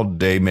was up all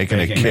day making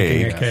a Making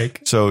cake. a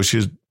cake. So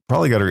she's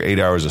probably got her 8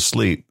 hours of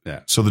sleep. Yeah.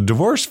 So the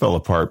divorce fell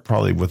apart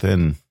probably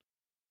within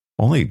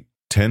only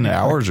 10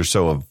 hours or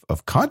so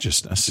of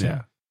consciousness.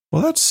 Yeah.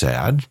 Well, that's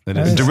sad. That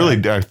is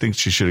Really, I think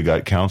she should have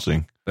got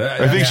counseling.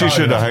 I think she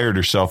should have hired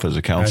herself as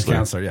a counselor.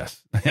 Counselor,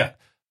 yes. Yeah.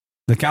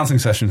 The counseling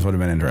sessions would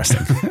have been interesting.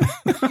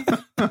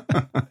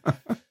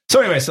 So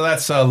anyway, so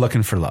that's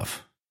looking for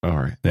love. All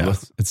right. Yeah,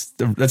 it's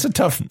a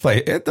tough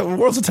place. The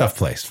world's a tough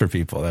place for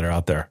people that are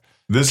out there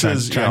This trying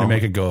is to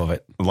make a go of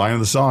it. the line of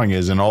the song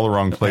is in all the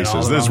wrong places.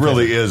 all the This wrong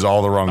really is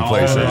all the wrong All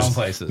places. the wrong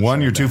places.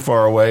 One, you're too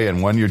far away,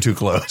 and one, you're too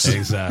close.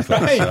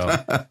 Exactly.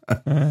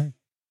 So,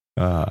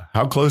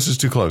 How close is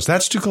too close?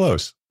 That's too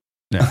close.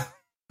 yeah.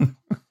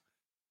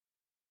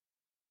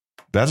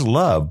 That's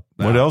love.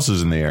 What else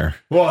is in the air?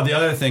 Well, the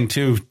other thing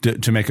too,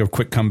 to make a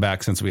quick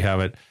comeback since we have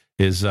it,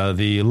 is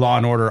the Law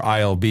and Order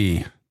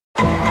ILB.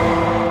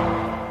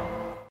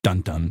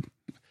 Dun dun.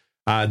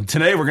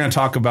 Today we're going to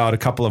talk about a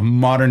couple of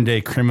modern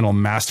day criminal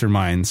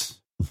masterminds.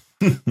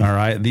 All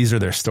right, these are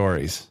their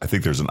stories. I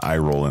think there's an eye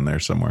roll in there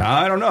somewhere.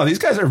 I don't know. These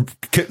guys are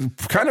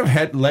kind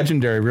of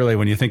legendary, really,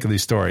 when you think of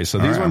these stories. So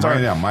these ones are.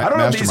 I don't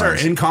know if these are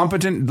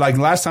incompetent. Like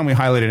last time we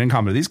highlighted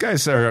incompetent. These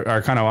guys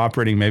are kind of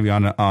operating maybe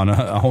on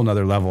a whole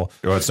nother level.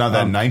 Well, it's not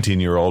that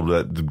 19-year-old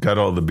that got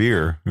all the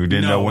beer who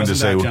didn't know when to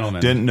say,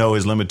 didn't know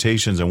his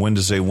limitations and when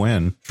to say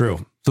when.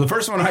 True. So the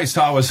first one I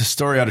saw was a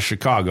story out of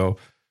Chicago.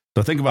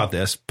 So think about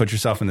this. Put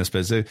yourself in this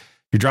business.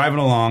 You're driving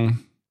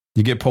along.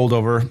 You get pulled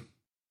over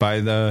by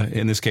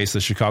in this case, the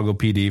Chicago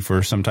PD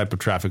for some type of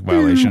traffic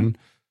violation.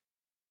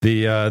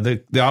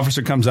 The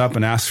officer comes up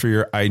and asks for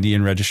your ID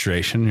and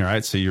registration. All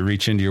right. So you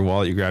reach into your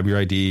wallet, you grab your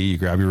ID, you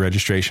grab your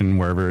registration,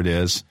 wherever it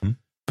is. Mm-hmm.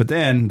 But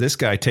then this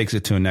guy takes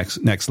it to a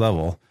next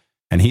level,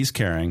 and he's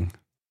carrying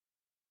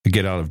a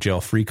get out of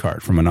jail free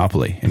card from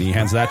Monopoly, and he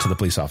hands that to the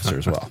police officer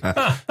as well.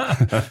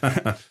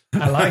 I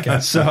like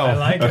it. So I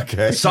like it.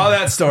 Okay. Saw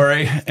that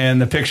story and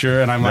the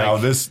picture, and I'm Now,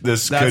 like,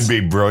 this could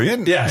be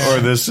brilliant. Yes. Or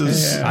this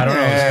is, I don't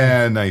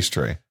know. Nice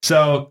try.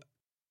 so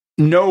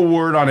no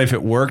word on if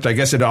it worked. I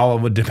guess it all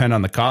would depend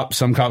on the cop.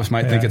 Some cops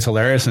might think it's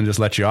hilarious and just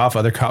let you off.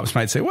 Other cops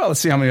might say, well, let's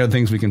see how many other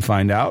things we can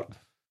find out.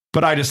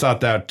 But I just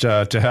thought that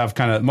to have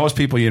kind of most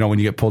people, when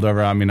you get pulled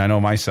over, I mean, I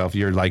know myself,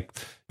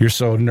 you're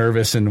so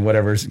nervous and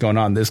whatever's going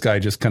on. This guy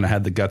just kind of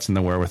had the guts and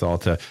the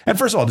wherewithal and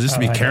first of all, just to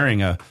be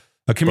carrying a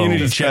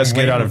community chest,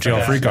 get out of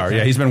jail free card.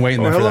 Yeah, he's been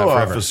waiting there for that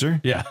forever. Officer.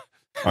 Yeah.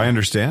 I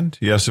understand.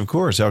 Yes, of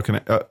course. How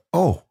can I?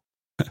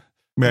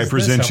 May I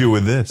present you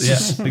with this?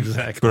 Yes,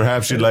 exactly.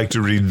 Perhaps you'd like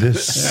to read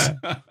this.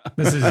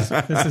 This is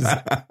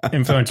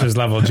influencer's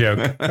level joke.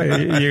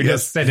 You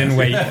just sit and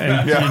wait,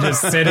 and you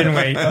just sit and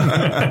wait.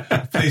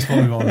 Please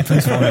pull me over.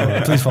 Please pull me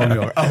over. Please pull me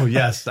over. Oh,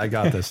 yes, I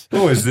got this.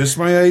 Oh, is this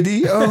my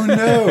ID? Oh,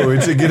 no,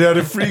 it's a get out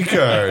of free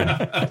card.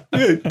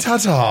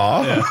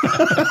 Ta-ta.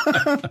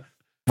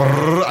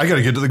 I got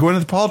to get to the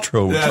Gwyneth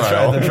Paltrow That's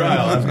trial. right, the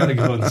trial. I've got to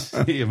go and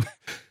see him.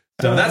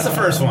 So that's the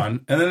first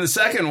one. And then the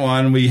second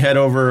one, we head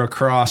over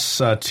across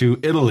to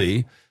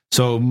Italy.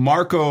 So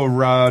Marco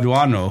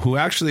Raduano, who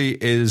actually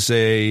is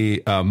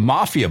a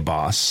mafia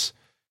boss,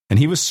 and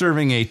he was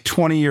serving a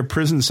 20-year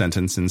prison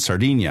sentence in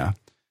Sardinia.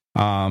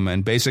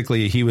 And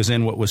basically, he was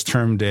in what was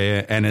termed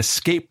an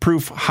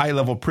escape-proof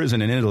high-level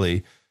prison in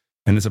Italy.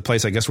 And it's a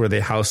place, I guess, where they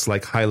house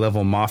like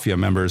high-level mafia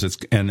members.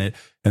 And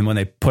when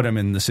they put them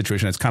in the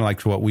situation, it's kind of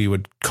like what we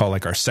would call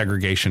like our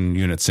segregation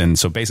units. And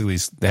so basically,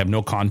 they have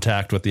no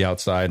contact with the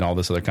outside and all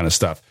this other kind of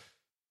stuff.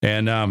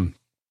 And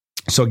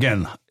so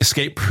again,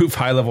 escape-proof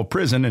high-level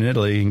prison in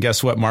Italy. And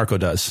guess what Marco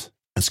does?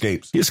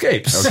 Escapes. He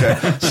escapes.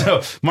 Okay.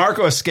 So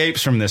Marco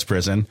escapes from this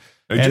prison.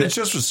 And it's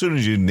just as soon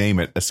as you name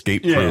it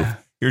escape-proof, Yeah.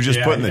 you're just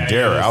putting the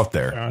dare out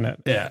there. On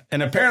it. Yeah.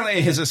 And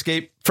apparently his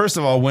escape, first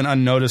of all, went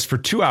unnoticed for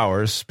 2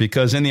 hours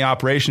because in the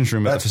operations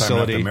room at That's the time to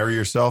have facility. to marry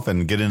yourself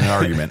and get in an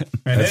argument.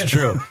 That's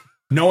true.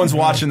 No one's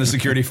watching the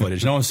security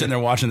footage. No one's sitting there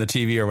watching the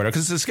TV or whatever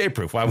because it's escape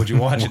proof. Why would you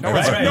watch it? No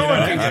one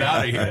can get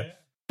out of here.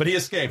 But he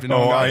escaped. And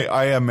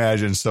I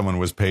imagine someone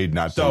was paid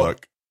not to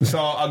look. So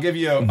I'll give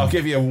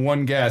you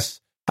one guess.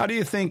 How do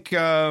you think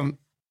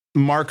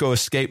Marco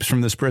escapes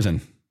from this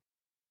prison?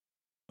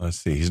 Let's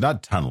see. He's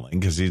not tunneling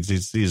because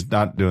he's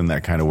not doing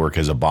that kind of work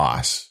as a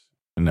boss.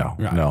 No,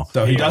 Right. no.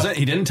 So he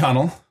didn't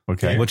tunnel.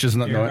 Okay. Which is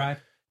not, You're right.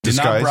 did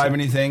not Disguise. bribe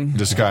anything.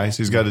 Disguise.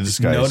 He's got a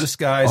disguise. No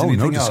disguise. Oh, no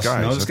anything else.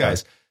 disguise. No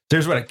disguise.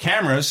 There's what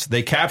cameras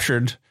they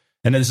captured,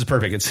 and this is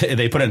perfect.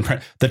 They put in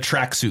the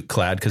tracksuit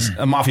clad because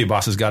a mafia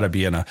boss has got to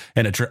be in a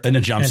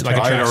jumpsuit like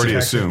a I tracksuit. already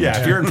assumed.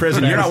 Yeah, if you're in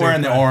prison, you're not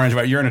wearing the orange,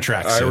 but you're in a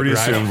tracksuit. I already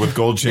right? assumed with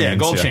gold chains. Yeah,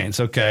 gold chains.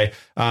 Okay.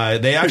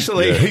 They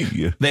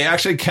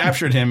actually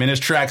captured him in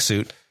his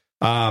tracksuit,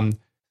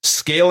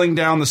 scaling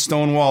down the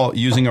stone wall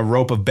using a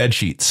rope of bed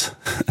sheets.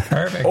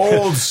 Perfect.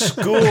 Old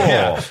school.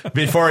 Yeah,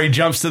 before he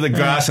jumps to the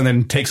grass and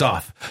then takes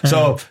off.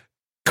 So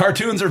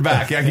cartoons are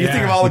back. Yeah, you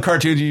think of all the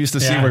cartoons you used to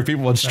see where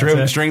people would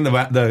string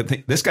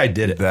the this guy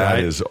did it. That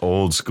right? is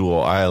old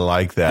school. I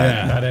like that.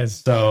 Yeah. That is.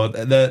 So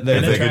If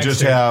they could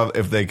just have,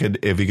 if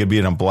he could be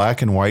in a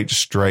black and white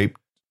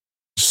striped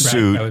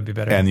suit, that would be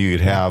better. and you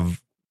could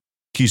have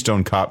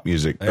Keystone Cop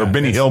music or Yeah,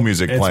 Benny Hill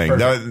music it's playing.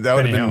 perfect. That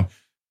would Benny have been. Hill.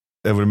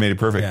 That would have made it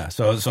perfect. Yeah.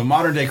 So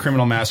modern day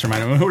criminal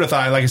mastermind. I mean, who would have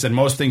thought? Like I said,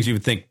 most things you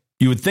would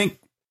think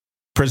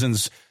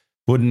prisons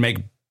wouldn't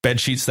make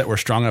bed sheets that were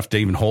strong enough to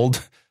even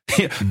hold.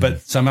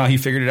 But somehow he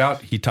figured it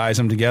out. He ties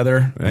them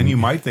together. And you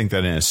might think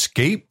that an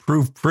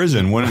escape-proof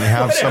prison wouldn't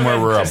have somewhere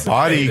where a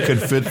body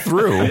could fit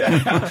through.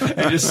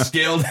 And just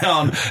scale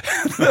down.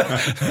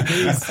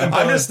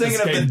 I'm just thinking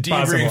of the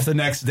debrief the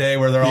next day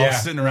where they're all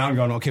sitting around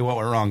going, okay, what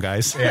went wrong,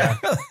 guys? Yeah.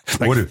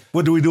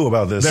 What do we do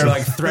about this? They're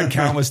like, thread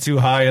count was too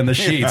high in the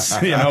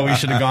sheets. We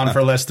should have gone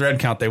for less thread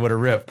count. They would have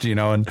ripped,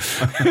 and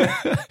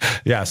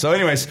yeah. So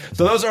anyways,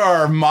 so those are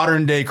our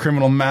modern day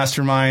criminal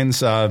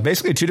masterminds.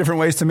 Basically 2 different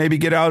ways to maybe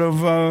get out of,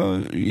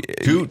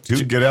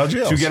 to get out of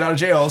jail. To get out of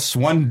jail.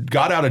 One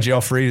got out of jail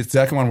free. The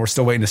second one we're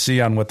still waiting to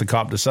see on what the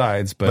cop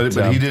decides. But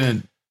he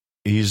didn't.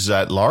 He's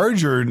at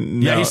large, or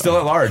no? Yeah, he's still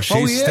at large. Oh,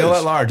 He's still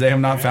at large. They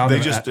have not found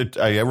him.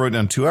 I wrote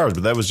down 2 hours,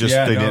 but that was just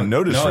they didn't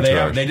notice for 2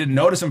 hours. They didn't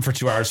notice him for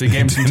 2 hours. So he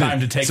gave him some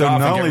time to take so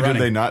off. not and only get did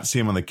running. they not see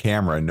him on the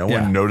camera, no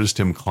one noticed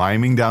him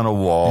climbing down a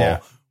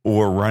wall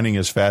or running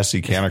as fast as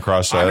he can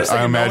across.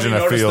 I imagine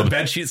a field. The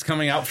bed sheets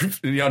coming out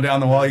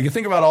down the wall. You can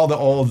think about all the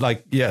old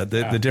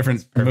the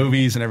different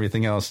movies and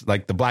everything else,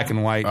 like the black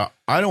and white.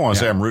 I don't want to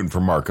say I'm rooting for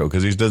Marco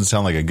because he doesn't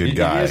sound like a good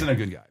guy. He isn't a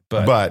good guy,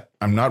 but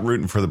I'm not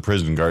rooting for the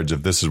prison guards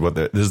if this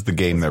is the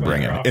game they're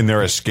bringing in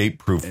their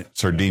escape-proof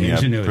Sardinia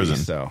prison.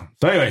 So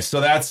anyway, so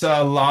that's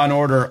Law and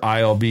Order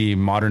ILB,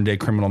 modern day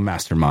criminal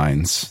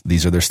masterminds.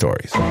 These are their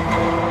stories.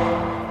 I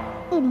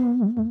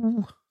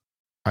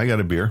got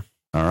a beer.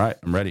 All right,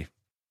 I'm ready.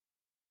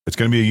 It's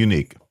going to be a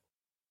unique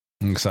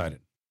I'm excited.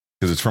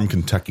 because it's from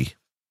Kentucky.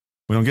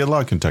 We don't get a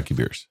lot of Kentucky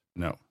beers.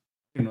 No,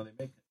 they make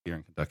it here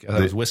in Kentucky. I thought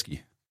it was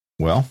whiskey.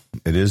 Well,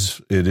 it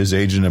is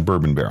aged in a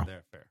bourbon barrel.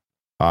 They're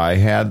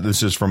fair.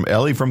 This is from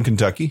Ellie from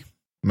Kentucky.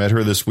 Met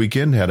her this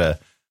weekend, had an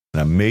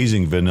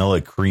amazing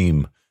vanilla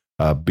cream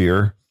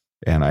beer.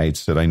 And I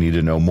said I need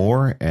to know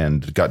more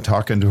and got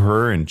talking to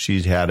her. And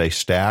she had a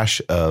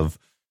stash of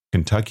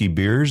Kentucky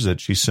beers that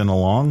she sent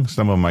along.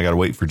 Some of them I got to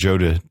wait for Joe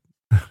to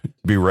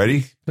be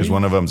ready because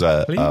one of them's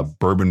a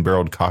bourbon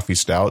barreled coffee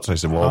stout. So I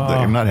said, well,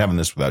 I'm not having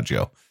this without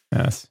Joe.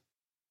 Yes.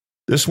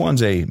 This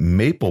one's a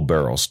maple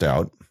barrel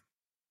stout,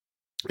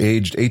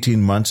 aged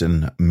 18 months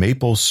in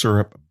maple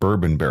syrup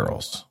bourbon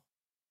barrels.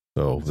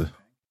 So,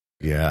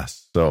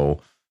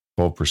 so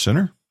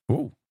 12%er.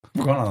 Ooh,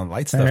 we're going on the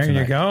light stuff There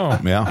tonight. you go.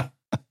 Yeah.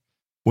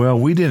 Well,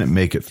 we didn't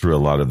make it through a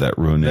lot of that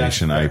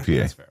Ruination That's fair. IPA.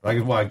 That's fair.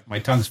 Like my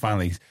tongue's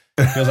finally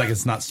feels like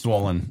it's not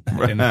swollen.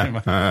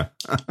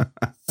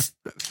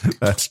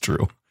 That's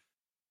true.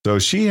 So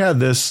she had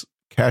this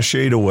cached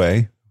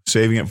away,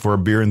 saving it for a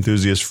beer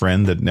enthusiast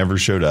friend that never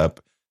showed up.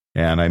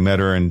 And I met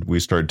her and we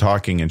started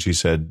talking and she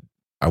said,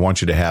 I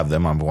want you to have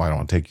them. I'm like, well, I don't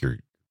want to take your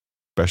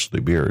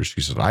specialty beers.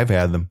 She said, I've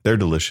had them. They're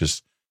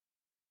delicious.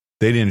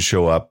 They didn't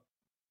show up.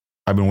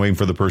 I've been waiting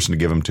for the person to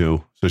give them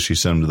to. So she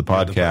sent them to the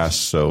podcast.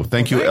 So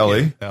thank you,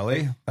 Ellie.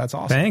 Ellie, that's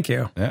awesome. Thank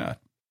you. Yeah.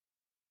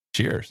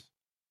 Cheers.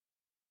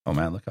 Oh,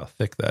 man, look how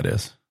thick that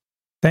is.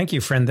 Thank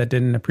you, friend that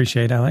didn't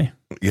appreciate Ellie.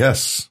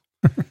 Yes.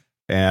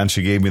 And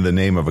she gave me the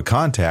name of a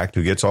contact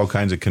who gets all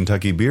kinds of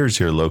Kentucky beers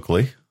here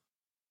locally.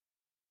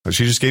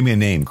 She just gave me a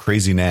name,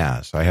 Crazy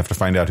Naz. I have to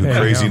find out who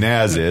Crazy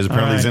Naz is.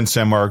 Apparently he's in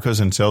San Marcos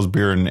and sells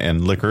beer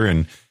and liquor,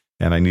 and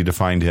I need to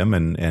find him.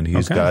 And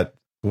he's got...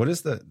 What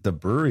is the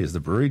brewery? Is the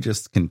brewery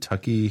just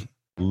Kentucky?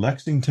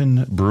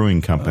 Lexington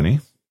Brewing Company.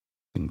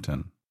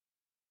 Lexington.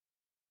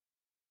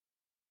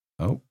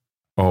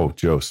 Oh,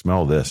 Joe,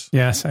 smell this.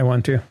 Yes, I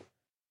want to.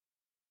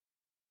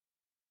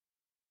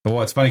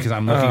 Well, it's funny because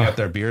I'm looking at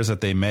their beers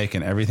that they make,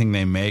 and everything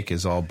they make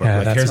is all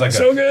bourbon. Yeah, that's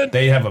so good.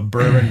 They have a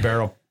bourbon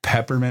barrel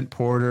peppermint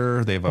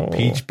porter. They have a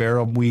peach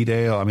barrel wheat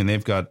ale. I mean,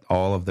 they've got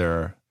all of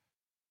their.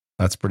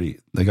 That's pretty.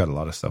 They got a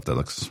lot of stuff that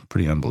looks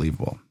pretty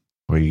unbelievable.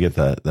 Well, you get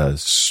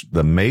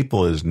the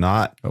maple is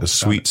not a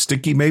sweet,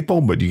 sticky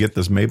maple, but you get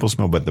this maple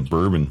smell, but the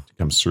bourbon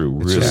comes through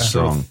really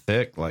strong. So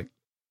thick, like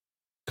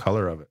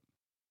color of it.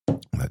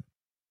 That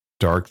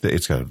dark,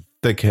 it's got a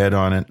thick head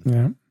on it.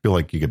 Yeah. I feel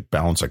like you could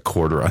balance a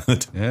quarter on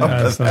it.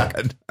 Yeah.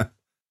 That.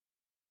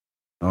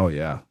 Oh,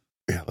 yeah.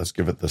 Yeah, let's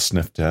give it the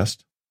sniff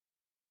test.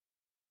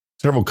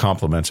 Several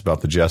compliments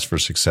about the Just for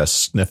Success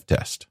sniff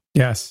test.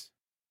 Yes.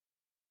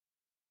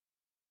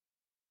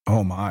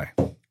 Oh, my.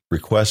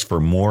 Request for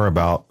more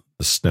about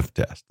the sniff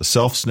test, the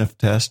self-sniff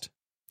test,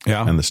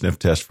 and the sniff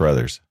test for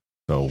others.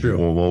 So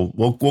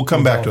we'll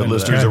come back to it.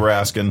 Listeners that were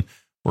asking,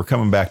 we're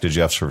coming back to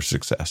Jeff's for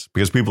Success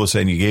because people are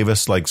saying you gave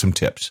us like some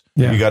tips.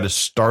 Yeah. You got to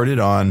start it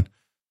on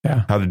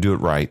how to do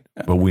it right,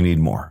 but we need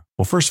more.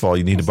 Well, first of all,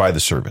 you need to buy the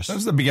service.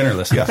 That's the beginner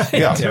list. Yeah.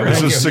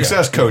 This is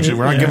success coaching.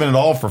 We're not giving it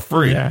all for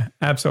free. Yeah,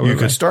 absolutely. You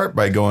can start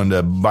by going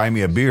to buy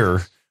me a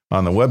beer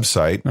on the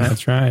website.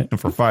 That's right. And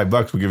for $5,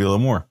 we'll give you a little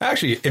more.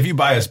 Actually, if you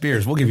buy us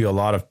beers, we'll give you a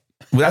lot of.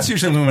 Well, that's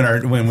usually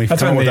when we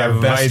come with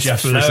our best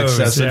Just for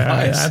Success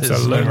advice.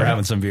 Absolutely, when we're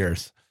having some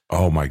beers.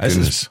 Oh my goodness,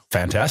 this is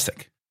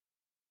fantastic!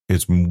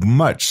 It's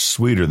much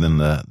sweeter than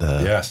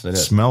the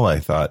smell I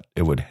thought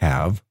it would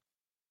have.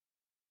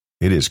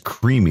 It is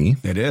creamy.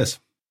 It is.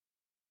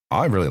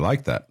 I really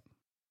like that.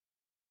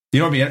 You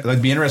know,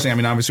 it'd be interesting. I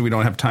mean, obviously we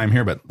don't have time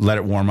here, but let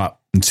it warm up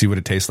and see what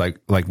it tastes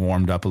like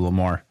warmed up a little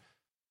more.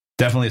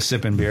 Definitely a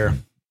sipping beer.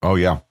 Oh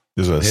yeah.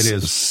 It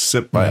is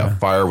sip by a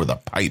fire with a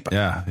pipe.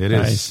 Yeah, it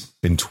is.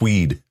 In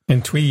tweed.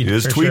 It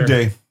is tweed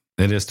day.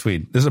 It is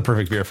tweed. This is a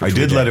perfect beer for I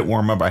did let it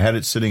warm up. I had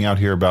it sitting out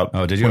here about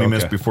 20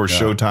 minutes before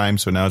showtime.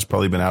 So now it's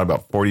probably been out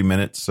about 40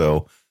 minutes.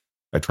 So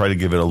I try to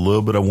give it a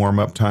little bit of warm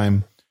up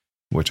time,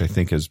 which I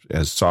think has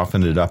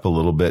softened it up a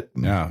little bit.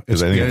 Yeah.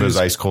 Because I think if it was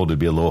ice cold, it'd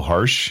be a little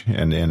harsh.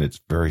 And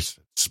it's very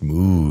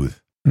smooth.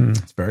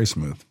 It's very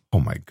smooth. Oh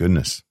my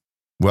goodness.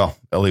 Well,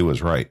 Ellie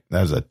was right.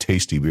 That is a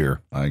tasty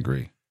beer. I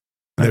agree.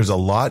 There's a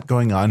lot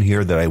going on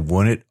here that I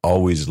wouldn't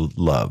always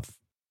love.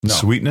 No.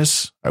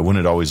 Sweetness, I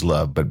wouldn't always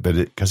love, but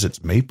because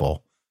it's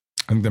maple.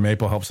 I think the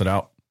maple helps it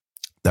out.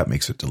 That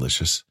makes it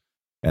delicious.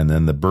 And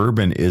then the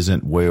bourbon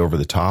isn't way over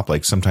the top.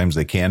 Like sometimes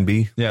they can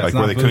be. Yeah, like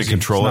where they couldn't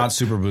control it. It's not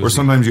super boozy. Or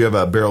sometimes you have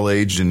a barrel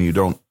aged and you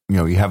don't,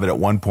 you have it at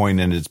one point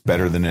and it's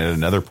better than at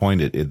another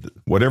point.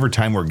 Whatever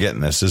time we're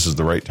getting this is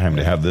the right time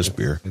to have this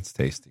beer. It's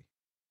tasty.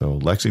 So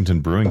Lexington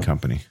Brewing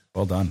Company.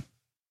 Well done.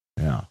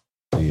 Yeah.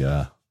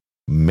 The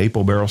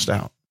maple barrel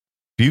stout.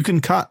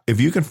 If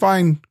you can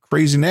find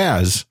Crazy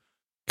Naz,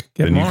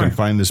 then you can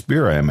find this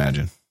beer, I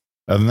imagine.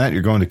 Other than that,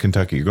 you're going to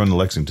Kentucky. You're going to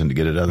Lexington to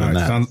get it. Other than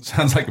that.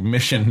 Sounds like a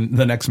mission.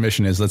 The next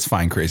mission is let's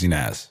find Crazy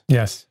Naz.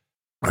 Yes.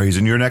 He's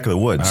in your neck of the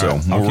woods, so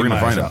we're going to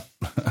find him.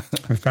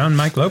 We found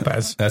Mike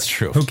Lopez. That's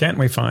true. Who can't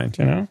we find,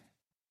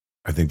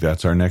 I think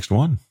that's our next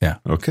one. Yeah.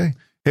 Okay.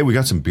 Hey, we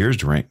got some beers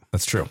to rank.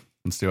 That's true.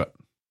 Let's do it.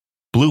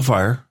 Blue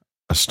Fire,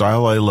 a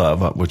style I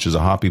love, which is a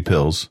hoppy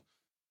pils.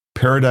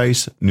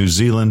 Paradise New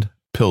Zealand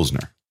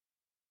Pilsner.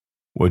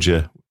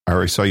 I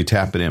already saw you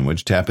tap it in. Would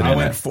you tap it in? I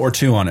went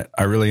 4.2 on it.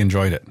 I really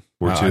enjoyed it.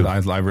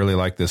 4.2. I really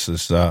like this.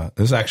 This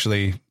is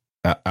actually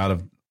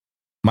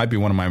might be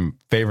one of my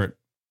favorite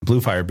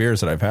Blue Fire beers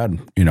that I've had.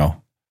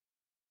 Ditto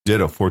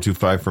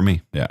 4.25 for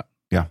me. Yeah.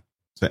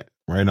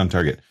 Right on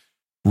target.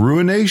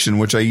 Ruination,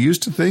 which I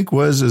used to think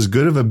was as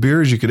good of a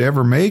beer as you could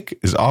ever make,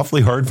 is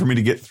awfully hard for me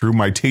to get through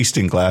my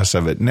tasting glass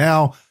of it.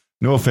 Now,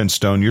 no offense,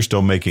 Stone, you're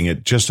still making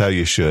it just how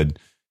you should.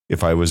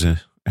 If I was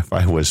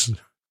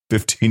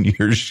 15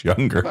 years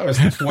younger. I was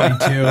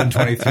 22 and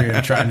 23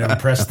 and trying to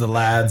impress the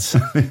lads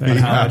on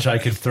how much I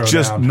could throw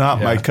just down.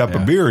 Not my cup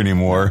of beer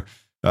anymore.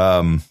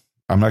 I'm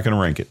not going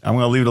to rank it. I'm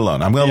going to leave it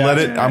alone. I'm going to let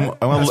it.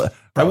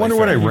 I wonder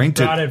what I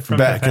ranked it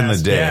back in the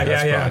day.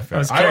 Yeah.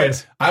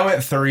 I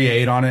went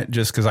 38 on it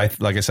just because I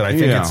think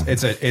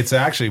it's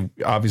actually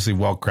obviously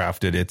well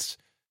crafted. It's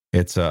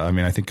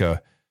I think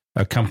a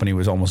company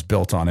was almost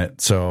built on it.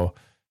 So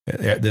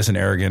there's an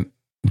arrogant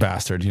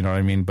bastard, you know what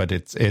I mean? But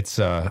it's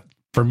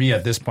for me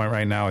at this point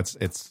right now,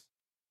 it's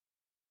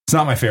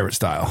not my favorite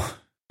style.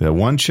 The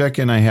one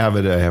check-in I have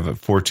it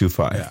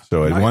 4.25. Yeah.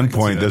 So at one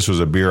point, this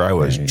was a beer I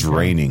was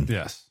draining.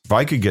 Yes. If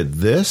I could get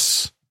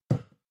this,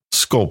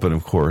 Sculpin,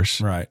 of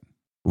course. Right.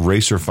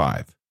 Racer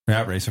 5.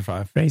 Yeah, Racer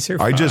 5.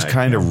 I just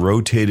kind of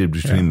rotated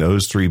between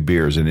those three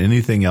beers, and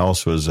anything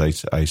else was like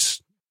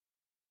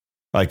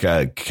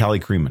a Cali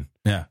Creamin.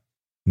 Yeah.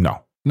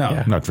 No.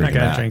 I'm not drinking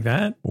that. Drink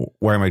that.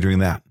 Why am I doing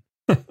that?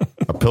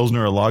 A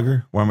Pilsner, a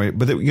lager? Why am I?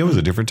 But it was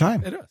a different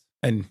time. It is.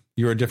 And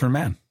you're a different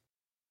man.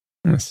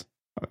 Yes.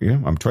 Yeah,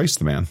 I'm twice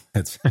the man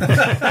It's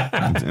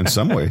in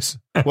some ways.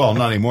 Well,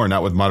 not anymore.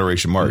 Not with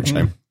Moderation March.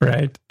 I'm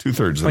Right.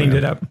 2/3 the Cleaned man.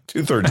 it up.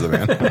 2/3 of the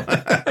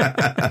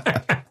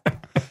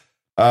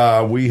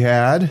man. We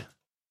had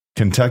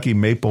Kentucky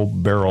Maple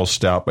Barrel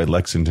Stout by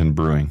Lexington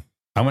Brewing.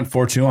 I went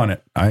 4-2 on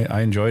it.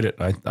 I enjoyed it.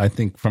 I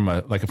think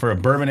for a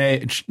bourbon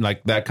age,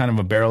 like that kind of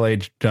a barrel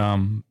aged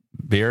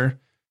beer,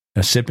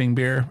 a sipping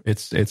beer,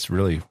 it's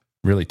really,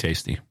 really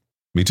tasty.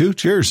 Me too.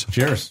 Cheers.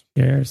 Cheers.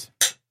 Cheers.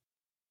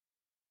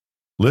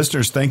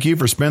 Listeners, thank you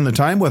for spending the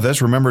time with us.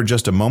 Remember,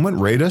 just a moment,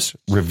 rate us,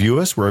 review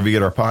us wherever you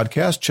get our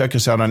podcast. Check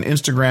us out on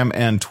Instagram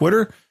and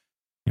Twitter.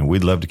 And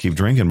we'd love to keep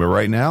drinking, but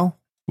right now,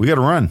 we got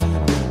to run.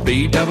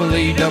 BEERUN,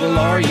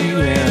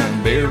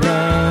 beer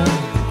run.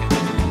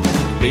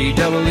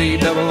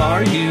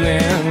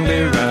 BEERUN,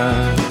 beer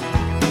run.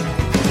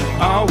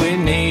 All we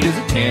need is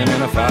a 10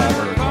 and a 5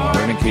 or a car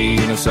and a key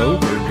and a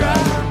sober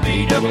driver.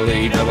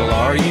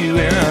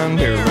 BEERUN,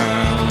 beer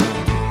run.